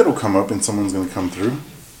 But your bid will come up and someone's going to come through.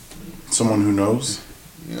 Someone who knows.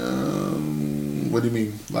 What do you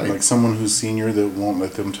mean? Like someone who's senior that won't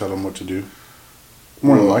let them tell them what to do?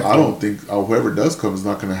 More Well, than likely. I don't think whoever does come is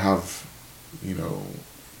not going to have, they're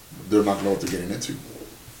not going to know what they're getting into.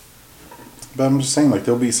 But I'm just saying, like,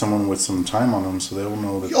 there'll be someone with some time on them, so they'll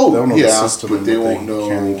know that Oh, they'll know yeah, the system but and they what won't they know-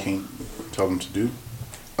 can and can't tell them to do.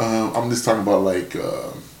 I'm just talking about like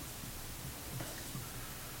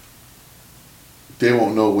they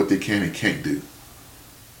won't know what they can and can't do,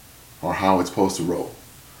 or how it's supposed to roll.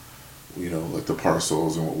 Like the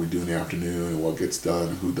parcels and what we do in the afternoon and what gets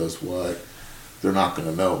done, who does what. They're not going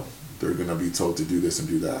to know. They're going to be told to do this and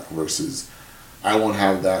do that. Versus, I won't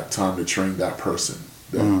have that time to train that person,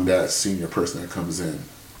 that senior person that comes in.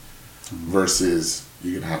 Versus,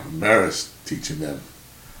 you can have Maris teaching them,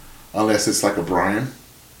 unless it's like a Brian,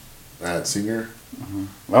 that senior.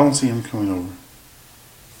 I don't see him coming over.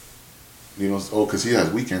 Because he has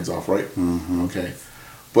weekends off, right? Mm-hmm. Okay,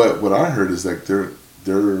 but what I heard is like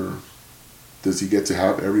does he get to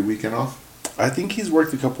have every weekend off? I think he's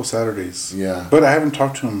worked a couple Saturdays. Yeah. But I haven't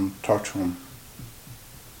talked to him.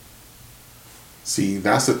 See,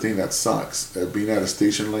 that's the thing that sucks. Being at a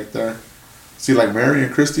station like that. See, like Mary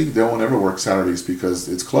and Christy, they won't ever work Saturdays because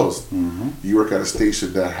it's closed. Mm-hmm. You work at a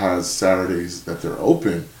station that has Saturdays that they're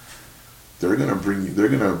open. They're gonna bring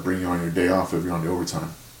you on your day off if you're on the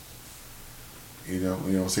overtime. You know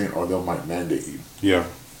what I'm saying? Or they might mandate you. Yeah.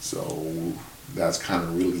 So that's kind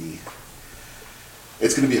of really.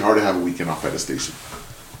 It's gonna be hard to have a weekend off at a station.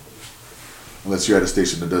 Unless you're at a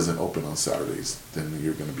station that doesn't open on Saturdays, then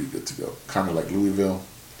you're gonna be good to go. Kind of like Louisville,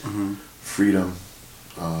 Freedom,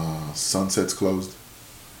 Sunset's closed.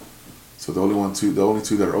 So the only two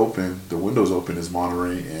that are open, the windows open, is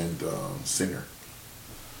Monterey and Singer.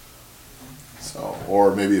 So,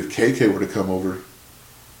 or maybe if KK were to come over,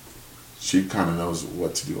 she kind of knows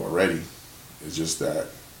what to do already. It's just that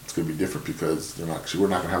it's gonna be different because we're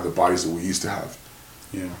not gonna have the bodies that we used to have.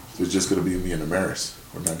 Yeah. So it's just gonna be me and the Maris.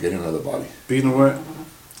 We're not getting another body. But you know what?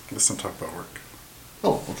 Let's not talk about work.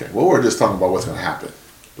 Oh, okay. Well, we're just talking about what's gonna happen.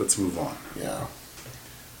 Let's move on. Yeah.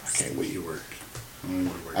 I can't wait. You work.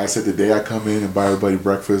 I said the day I come in and buy everybody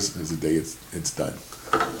breakfast is the day it's done.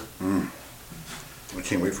 I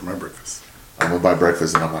can't wait for my breakfast. I'm gonna buy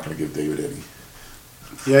breakfast and I'm not gonna give David any.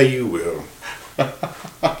 Yeah, you will.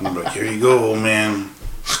 I'm like, here you go, old man.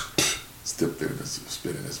 Spit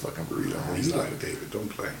in his fucking burrito. He's like, David, don't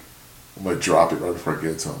play. I'm gonna drop it right before I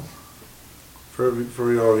get to him. For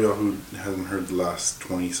all y'all who hasn't heard the last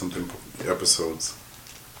 20-something episodes,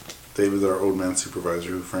 David's our old man supervisor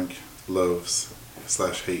who Frank loves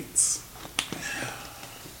 / hates.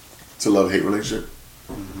 It's a love-hate relationship.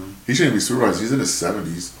 He shouldn't be supervised. He's in his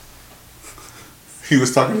 70s. He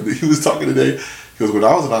was talking today. He goes, when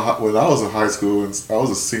I was in high school and I was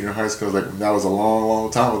a senior in high school, I was like, that was a long, long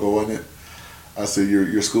time ago, wasn't it? I said,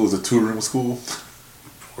 your school was a two-room school.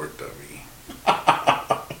 Poor dummy.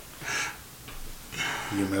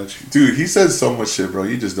 You imagine? Dude, he says so much shit, bro.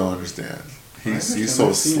 You just don't understand. He's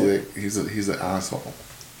so slick. He's an asshole.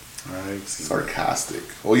 I've seen Sarcastic.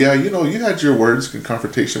 Well, yeah, you had your words in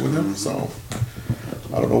confrontation with him, so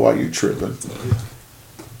I don't know why you tripping.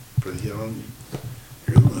 But you're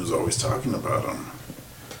the one who's always talking about him.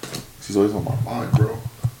 He's always on my mind, bro.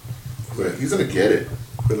 But he's gonna get it.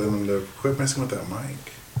 Quit letting him live. Quit messing with that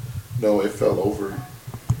mic. No, it fell over.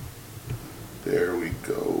 There we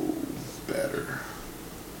go. Better.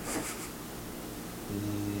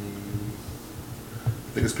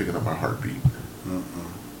 I think it's picking up my heartbeat.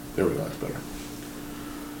 There we go. That's better.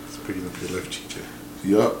 It's picking up your left cheek.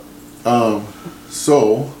 Yup.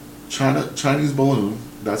 So Chinese balloon.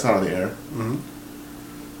 That's out of the air.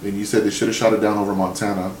 And you said they should have shot it down over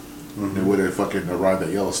Montana. They would have fucking arrived at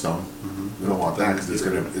Yellowstone. We don't want that because it's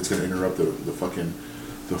gonna interrupt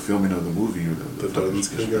the filming of the movie or the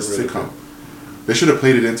sitcom. They should have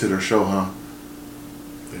played it into their show, huh?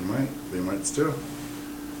 They might still.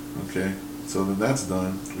 Okay, so then that's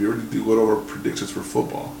done. We already do what over predictions for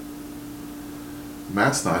football.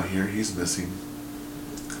 Matt's not here; he's missing.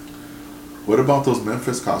 What about those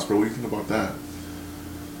Memphis cops, bro? What do you think about that?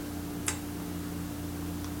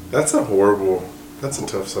 That's a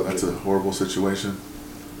tough subject. That's a horrible situation.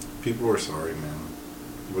 People are sorry, man.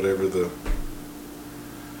 Whatever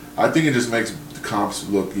I think it just makes the cops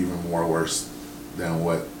look even more worse than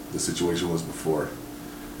what the situation was before.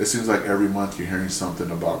 It seems like every month you're hearing something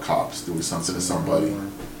about cops doing something to somebody.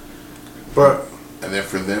 But And then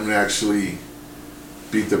for them to actually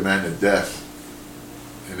beat the man to death,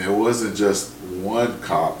 and it wasn't just one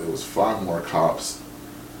cop, it was 5 more cops,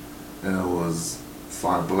 and it was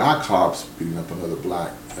 5 black cops beating up another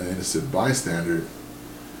black, an innocent bystander,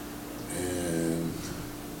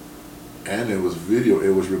 and it was video,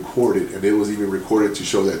 it was recorded, and it was even recorded to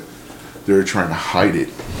show that they were trying to hide it.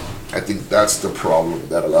 I think that's the problem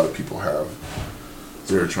that a lot of people have.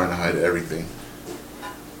 They're trying to hide everything.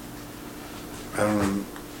 I don't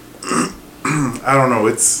I don't know. I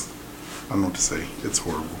don't know what to say. It's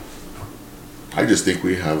horrible. I just think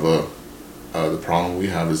we have the problem we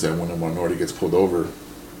have is that when a minority gets pulled over,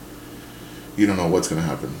 you don't know what's going to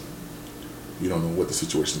happen. You don't know what the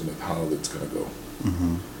situation is, how it's going to go.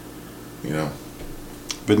 Mm-hmm. You know.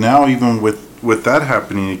 But now, even with that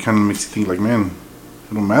happening, it kind of makes you think like, man,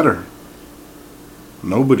 it don't matter.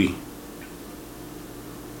 Nobody.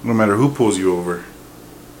 No matter who pulls you over.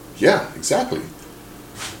 Yeah, exactly.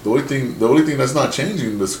 The only thing that's not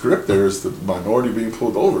changing the script there is the minority being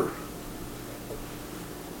pulled over.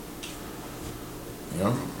 You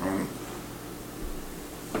know?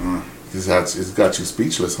 It's got you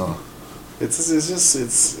speechless, huh? It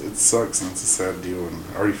sucks and it's a sad deal, and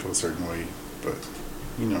I already feel a certain way, but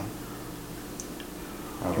you know.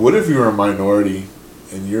 What if you're a minority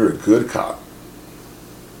and you're a good cop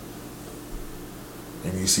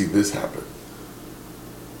and you see this happen?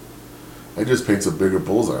 It just paints a bigger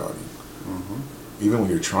bullseye on you. Mm-hmm. Even when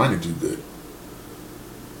you're trying to do good.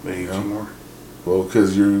 They hate you more. Well,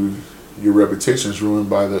 because your reputation is ruined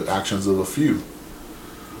by the actions of a few.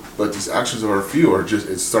 But these actions of a few are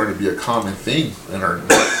it's starting to be a common thing in our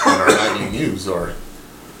nightly news. And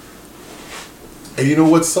you know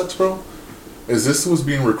what sucks, bro? Is this was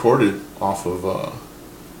being recorded off of a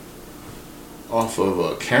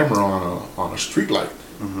camera on a street light.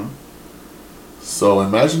 Mm-hmm. So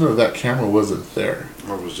imagine if that camera wasn't there.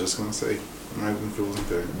 I was just gonna say, imagine if it wasn't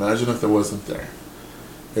there. Imagine if it wasn't there.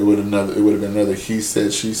 It would have been another he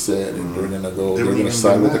said, she said, and they're gonna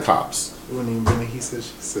side with the cops. It wouldn't even been a he said,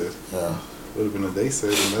 she said. Yeah. It would have been a they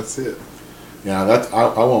said, and that's it. Yeah,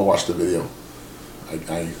 I won't watch the video.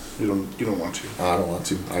 You don't want to. I don't want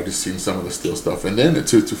to. I just seen some of the still stuff, and then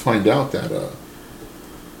to find out that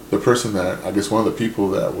the person that, I guess one of the people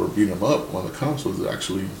that were beating him up, one of the cops, was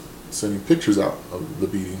actually sending pictures out of the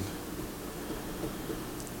beating.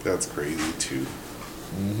 That's crazy too.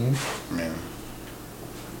 Mm-hmm. Man.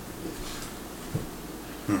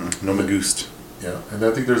 No me gust. Yeah, and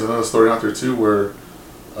I think there's another story out there too where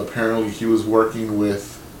apparently he was working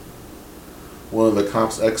with one of the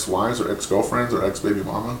cops' ex-wives or ex-girlfriends or ex-baby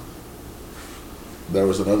mama. There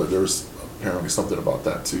was apparently something about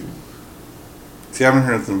that too. See, I haven't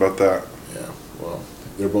heard anything about that. Yeah, well,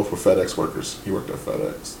 they both were FedEx workers. He worked at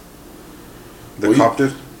FedEx. The cop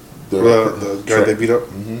did? The guy they beat up?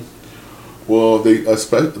 Mm-hmm. Well,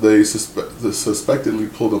 they suspectedly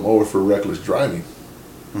pulled him over for reckless driving.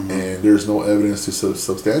 Mm-hmm. And there's no evidence to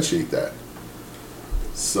substantiate that.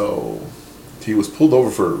 So, he was pulled over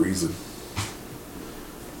for a reason.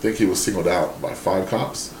 I think he was singled out by 5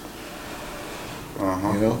 cops.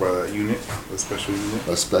 Uh-huh. You know? By that unit, a special unit.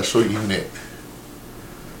 A special unit.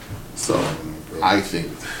 So, I think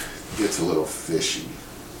it's a little fishy.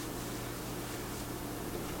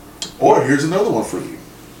 Or, here's another one for you.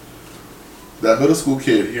 That middle school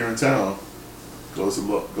kid here in town goes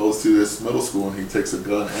to this middle school and he takes a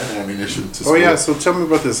gun and ammunition to school. Oh yeah, so tell me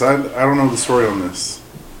about this. I don't know the story on this.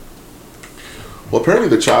 Well, apparently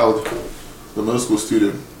the middle school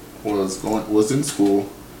student was in school,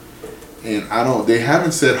 and they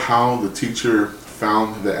haven't said how the teacher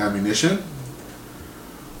found the ammunition,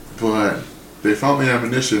 but they found the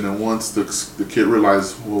ammunition, and once the kid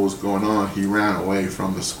realized what was going on, he ran away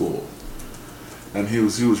from the school. And he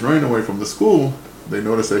was running away from the school. They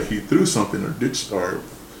noticed that he threw something or ditched or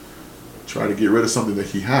tried to get rid of something that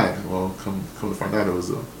he had. Well, come to find out, it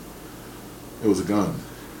was a gun.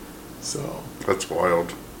 So That's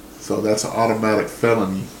wild. So that's an automatic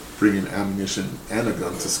felony, bringing ammunition and a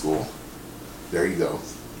gun to school. There you go.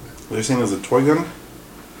 They're saying it's a toy gun?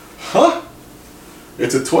 Huh?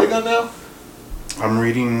 It's a toy gun now? I'm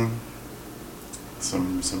reading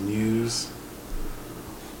some news.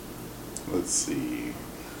 Let's see.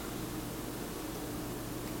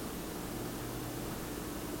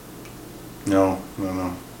 No.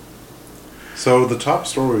 So the top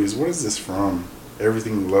stories, what is this from?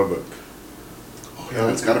 Everything Lubbock. Oh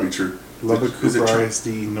yeah, it's got to be true. Lubbock Is it Cooper true? ISD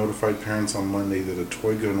notified parents on Monday that a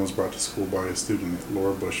toy gun was brought to school by a student at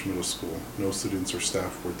Laura Bush Middle School. No students or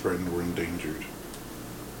staff were threatened or endangered.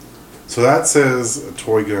 So that says a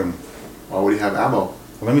toy gun. Why would he have ammo?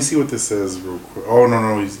 Let me see what this says real quick. Oh,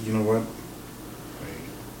 no. You know what?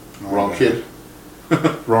 My Wrong bad. kid.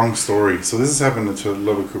 Wrong story. So this has happened to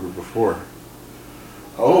Lubbock Cooper before.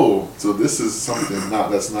 Oh, so this is something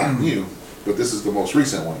that's not new, but this is the most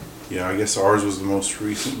recent one. Yeah, I guess ours was the most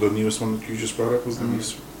recent. The newest one that you just brought up was the Mhm.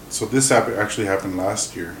 newest. So this actually happened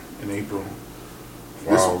last year in April.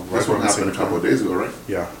 This Wow, this right one around the happened a same couple time. of days ago, right?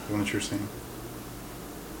 Yeah, the one that you're saying.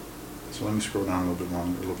 So let me scroll down a little bit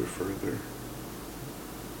longer, a little bit further.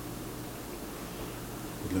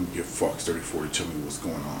 Let me get Fox 3040. Tell me what's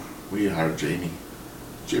going on. We need to hire Jamie.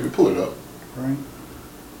 Jamie, pull it up. Right?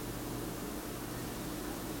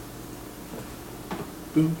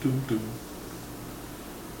 Boom, boom, boom.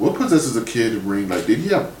 What possesses a kid to bring? Like, did he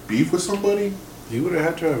have beef with somebody? He would have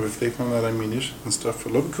had to have if they found that ammunition and stuff. A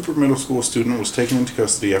Lubbock Cooper Middle School student was taken into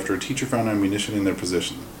custody after a teacher found ammunition in their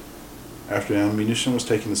possession. After the ammunition was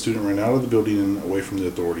taken, the student ran out of the building and away from the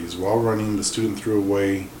authorities. While running, the student threw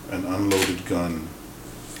away an unloaded gun.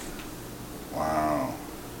 Wow.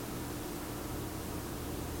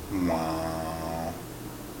 Wow.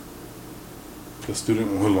 The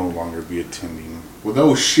student will no longer be attending. Well,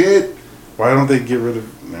 no shit. Why don't they get rid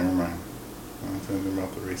of... Never mind. I don't think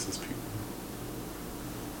about the racist people.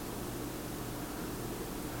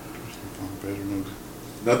 Better news.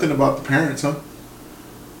 Nothing about the parents, huh?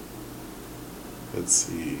 Let's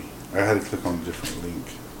see. I had to click on a different link.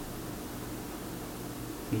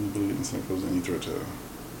 Didn't believe it and goes any threat to...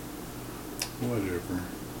 Whatever.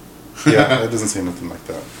 Yeah, that doesn't say nothing like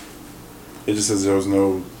that. It just says there was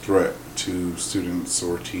no threat to students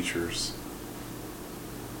or teachers.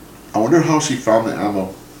 I wonder how she found the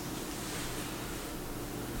ammo.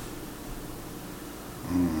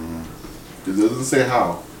 It doesn't say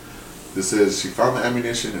how. It says she found the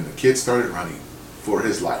ammunition and the kid started running for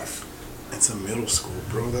his life. It's a middle school,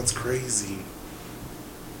 bro. That's crazy.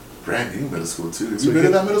 Brand new middle school too. Have So you been he-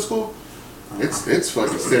 to that middle school? It's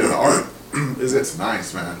fucking state of the art. Is it? It's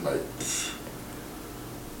nice, man. Like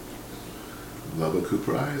Lubbock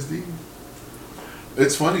Cooper ISD.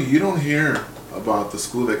 It's funny, you don't hear about the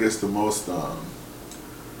school that gets the most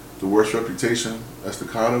the worst reputation,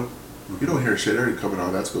 Estacado. You don't hear shit ever coming out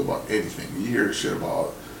of that school about anything. You hear shit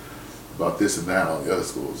about this and that on the other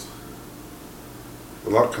schools. A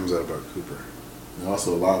lot comes out about Cooper. And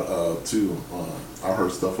also a lot too. I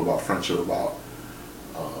heard stuff about friendship, about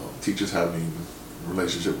teachers having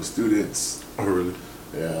relationship with students. Oh, really?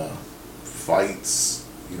 Yeah, fights.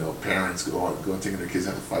 You know, parents going taking their kids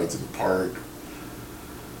out to fights in the park.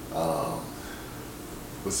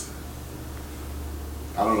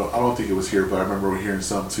 I don't know. I don't think it was here, but I remember hearing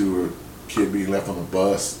some too. Where a kid being left on the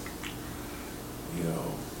bus. You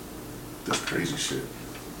know, just crazy shit.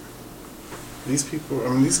 These people, I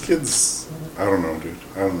mean, these kids, I don't know, dude.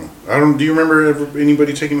 I don't know. Do you remember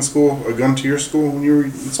anybody taking a gun to your school when you were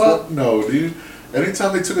in school? Fuck no, dude.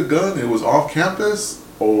 Anytime they took a gun, it was off campus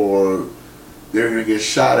or they were gonna get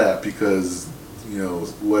shot at because, you know,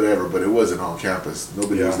 whatever. But it wasn't on campus.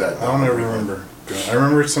 Nobody was that. I don't ever remember. I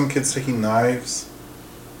remember some kids taking knives,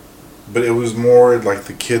 but it was more like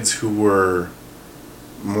the kids who were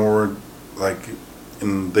more like,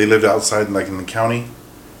 they lived outside, like in the county,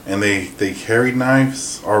 and they carried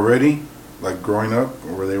knives already, like growing up,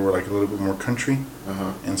 or they were like a little bit more country.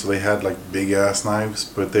 And so they had like big ass knives,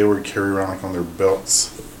 but they would carry around like on their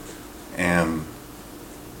belts, and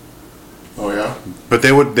Oh yeah. but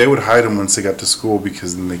they would hide them once they got to school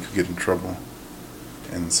because then they could get in trouble.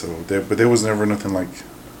 And so but there was never nothing like.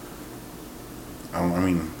 I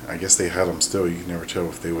mean, I guess they had them still. You could never tell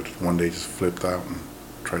if they would one day just flipped out and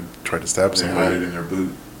tried to stab They hide somebody. it in their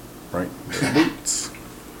boot. Right, their boots.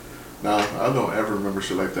 Nah, I don't ever remember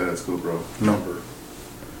shit like that at school, bro. No. Never.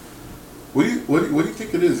 What do you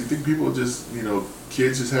think it is? You think people just, you know,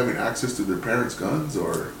 kids just having access to their parents' guns,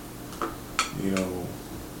 or, you know,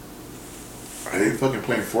 are they fucking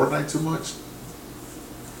playing Fortnite too much?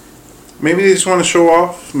 Maybe they just want to show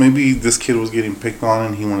off. Maybe this kid was getting picked on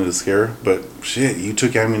and he wanted to scare her. But shit, you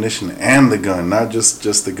took ammunition and the gun, not just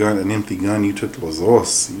the gun, an empty gun. You took los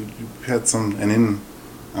dos. You had some, and then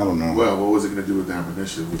I don't know. Well, what was it gonna do with the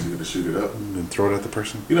ammunition? Was he gonna shoot it up? And throw it at the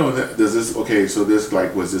person. You know, does this? Okay, so this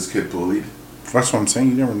like was this kid bullied? That's what I'm saying.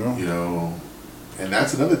 You never know. You know, and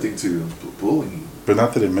that's another thing too, bullying. But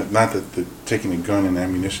not that the taking a gun and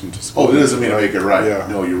ammunition to school. Oh, it doesn't mean to make it right. Yeah.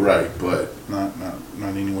 No, you're right, but Not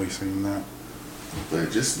any way saying that.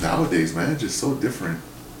 just nowadays, man, it's just so different.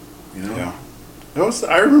 You know. Yeah.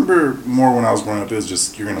 I remember more when I was growing up. It was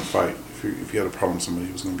just you're gonna fight. If you had a problem with somebody,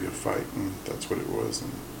 it was gonna be a fight, and that's what it was.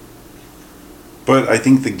 But I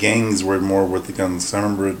think the gangs were more with the guns. I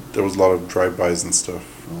remember there was a lot of drive-bys and stuff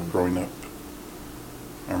growing up.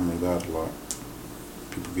 I remember that a lot.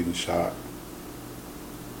 People getting shot.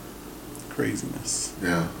 craziness.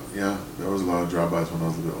 Yeah. There was a lot of drive-bys when I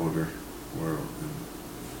was a little bit older, where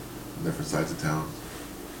in different sides of town.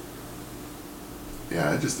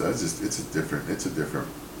 Yeah, it's a different.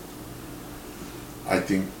 I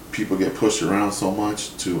think people get pushed around so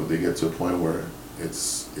much to they get to a point where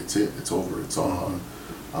it's over. It's all.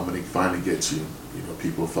 I'm gonna finally get you. You know,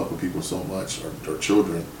 people fuck with people so much, or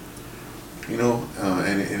children. You know,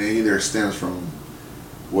 and it either stems from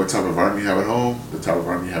what type of environment you have at home, the type of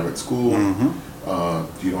environment you have at school.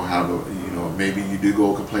 You don't have maybe you do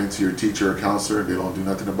go complain to your teacher or counselor, they don't do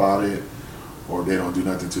nothing about it, or they don't do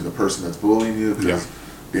nothing to the person that's bullying you because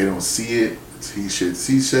they don't see it. It's he said,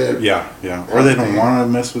 she said. Yeah. Or they don't want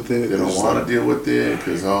to mess with it. They don't want to deal with it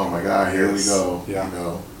because, oh my God, here we go. Yeah. You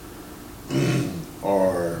know,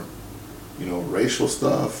 or racial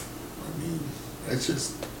stuff. I mean, it's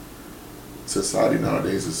just society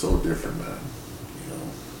nowadays is so different, man.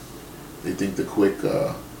 They think the quick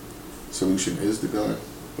solution is the gun,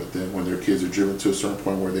 but then when their kids are driven to a certain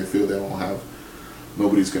point where they feel they don't have,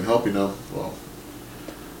 nobody's can help them, well,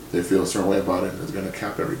 they feel a certain way about it, and it's gonna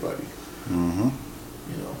cap everybody.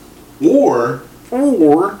 Or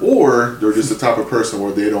they're just the type of person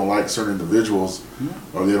where they don't like certain individuals,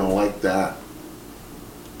 or they don't like that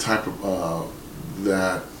type of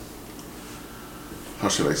that. How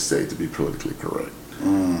should I say it to be politically correct?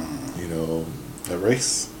 The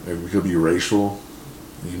race. It could be racial.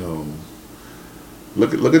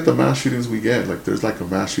 Look at the mass shootings we get. Like there's like a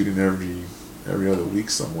mass shooting every other week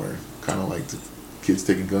somewhere. Kind of like the kids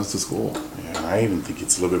taking guns to school. Yeah, I even think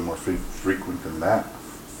it's a little bit more frequent than that,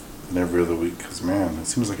 than every other week. Because man, it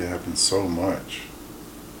seems like it happens so much.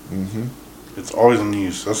 It's always on the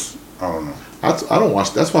news. I don't know. I don't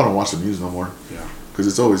watch. That's why I don't watch the news no more. Yeah. Because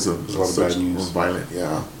it's always there's a lot of bad news. Violent.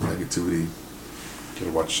 Yeah. Negativity.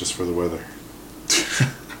 Gotta watch just for the weather.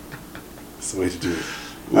 It's the way to do it.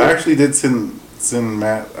 I actually did send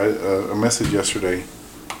Matt a message yesterday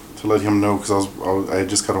to let him know because I had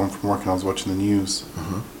just got home from work and I was watching the news,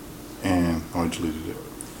 and I deleted it.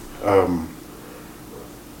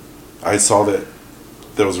 I saw that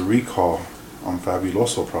there was a recall on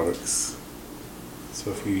Fabuloso products. So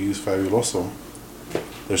if you use Fabuloso,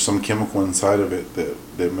 there's some chemical inside of it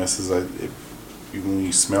that messes. When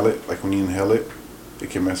you smell it, like when you inhale it, it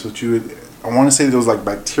can mess with you. I want to say there was like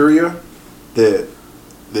bacteria that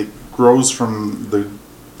grows from the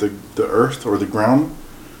earth or the ground,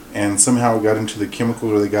 and somehow it got into the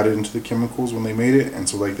chemicals, or they got it into the chemicals when they made it, and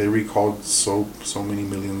so like they recalled so many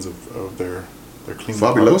millions of their cleaning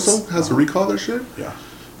Fabuloso has to recall their shit? Yeah.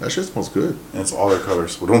 That shit smells good. And it's all their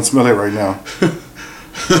colors. Well, don't smell it right now.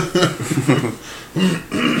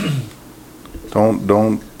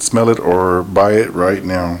 Don't smell it or buy it right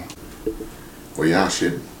now. Well, yeah,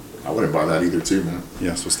 shit. I wouldn't buy that either, too, man.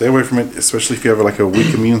 Yeah, so stay away from it, especially if you have like a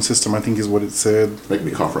weak immune system, I think is what it said. Make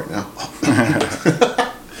me cough right now.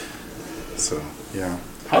 So, yeah.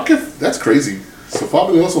 That's crazy. So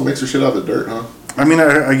Fabuloso makes your shit out of the dirt, huh? I mean,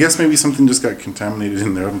 I guess maybe something just got contaminated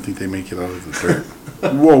in there. I don't think they make it out of the dirt.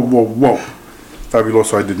 Whoa.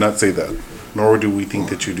 Fabuloso, I did not say that. Nor do we think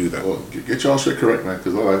that you do that. Well, get y'all shit correct, man,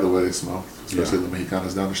 because I like the way they smell. Especially the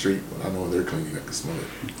Mexicanos down the street. When I know they're cleaning, I can smell it.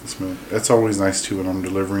 It's always nice, too, when I'm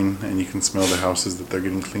delivering and you can smell the houses that they're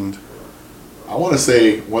getting cleaned. I want to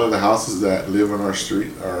say one of the houses that live on our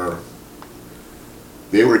street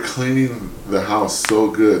they were cleaning the house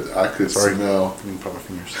so good. I could smell. I didn't pop my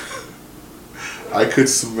fingers. I could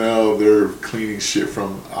smell their cleaning shit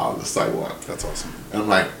from out the sidewalk. That's awesome. And I'm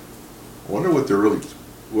like, I wonder what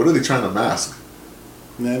are they trying to mask?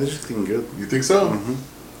 Nah, they're just cleaning good. You think so?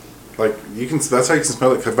 Like that's how you can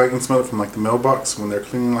smell it. Cause I can smell it from like the mailbox when they're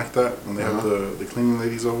cleaning like that. When they have the cleaning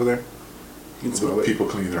ladies over there, you can smell it. People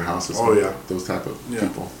cleaning their houses. Oh yeah, those type of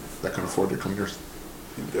people that can afford their cleaners.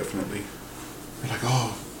 Definitely. They're like,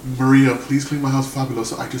 oh, Maria, please clean my house,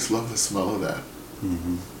 Fabuloso. I just love the smell of that.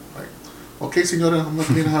 Like, okay, senora, I'm gonna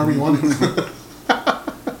clean it however you want it.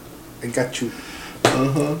 I got you.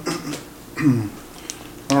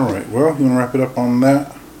 All right. Well, you want to wrap it up on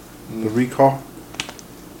that? The recall.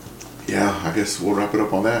 Yeah, I guess we'll wrap it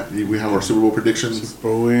up on that. We have our Super Bowl predictions. Super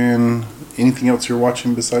Bowl win. Anything else you're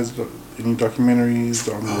watching besides any documentaries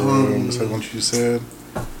besides what you just said?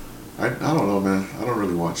 I don't know, man. I don't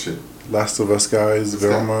really watch it. Last of Us guys,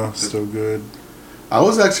 Velma, still good. I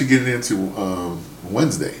was actually getting into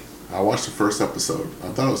Wednesday. I watched the first episode. I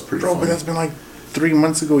thought it was pretty funny. But that's been like 3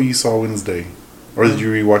 months ago you saw Wednesday. Or did you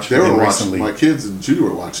rewatch it again recently? My kids and Judy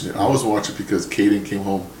were watching it. I was watching because Kaden came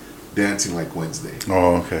home dancing like Wednesday.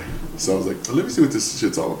 Oh, okay. So I was like, let me see what this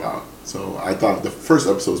shit's all about. So I thought the first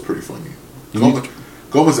episode was pretty funny.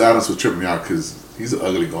 Gomez Adams was tripping me out because He's an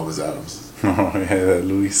ugly Gomez Adams. Oh yeah,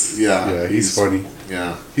 Luis. Yeah, he's funny.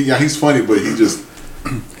 Yeah, he's funny, but he just.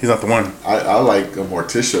 He's not the one. I like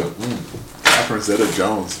Morticia. Catherine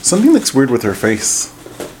Zeta-Jones. Something looks weird with her face.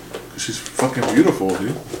 She's fucking beautiful,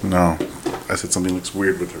 dude. No, I said something looks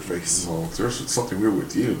weird with her face. Well, there's something weird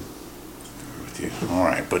with you. All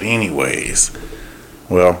right, but anyways,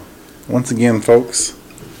 well, once again, folks,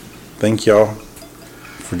 thank y'all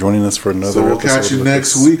for joining us for another. So we'll episode catch you of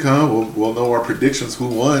next this. week, huh? We'll know our predictions, who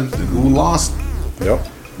won and who lost. Yep.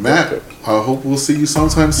 Matt, I hope we'll see you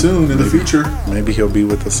sometime soon in the future. Maybe he'll be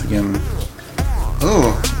with us again.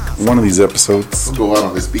 Oh, One of these episodes. I'll go out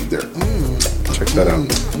on this beat there. Check that out.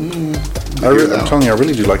 I'm telling you, I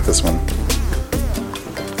really do like this one.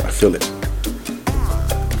 I feel it.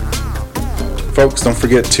 Folks, don't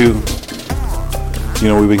forget to,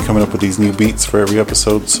 we've been coming up with these new beats for every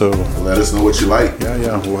episode, so Let us know what you like.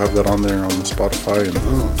 yeah, we'll have that on there on the Spotify,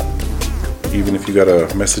 and even if you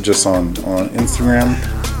gotta message us on Instagram,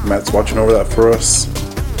 Matt's watching over that for us.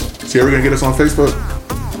 See, are we gonna get us on Facebook?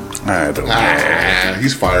 I don't know.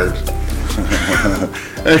 He's fired.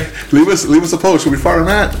 Hey, leave us a post. Should we fire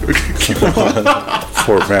Matt?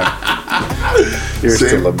 Poor Matt. You're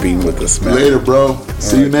still a bean with us, man. Later, bro.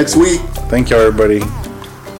 See you next week. Thank y'all, everybody.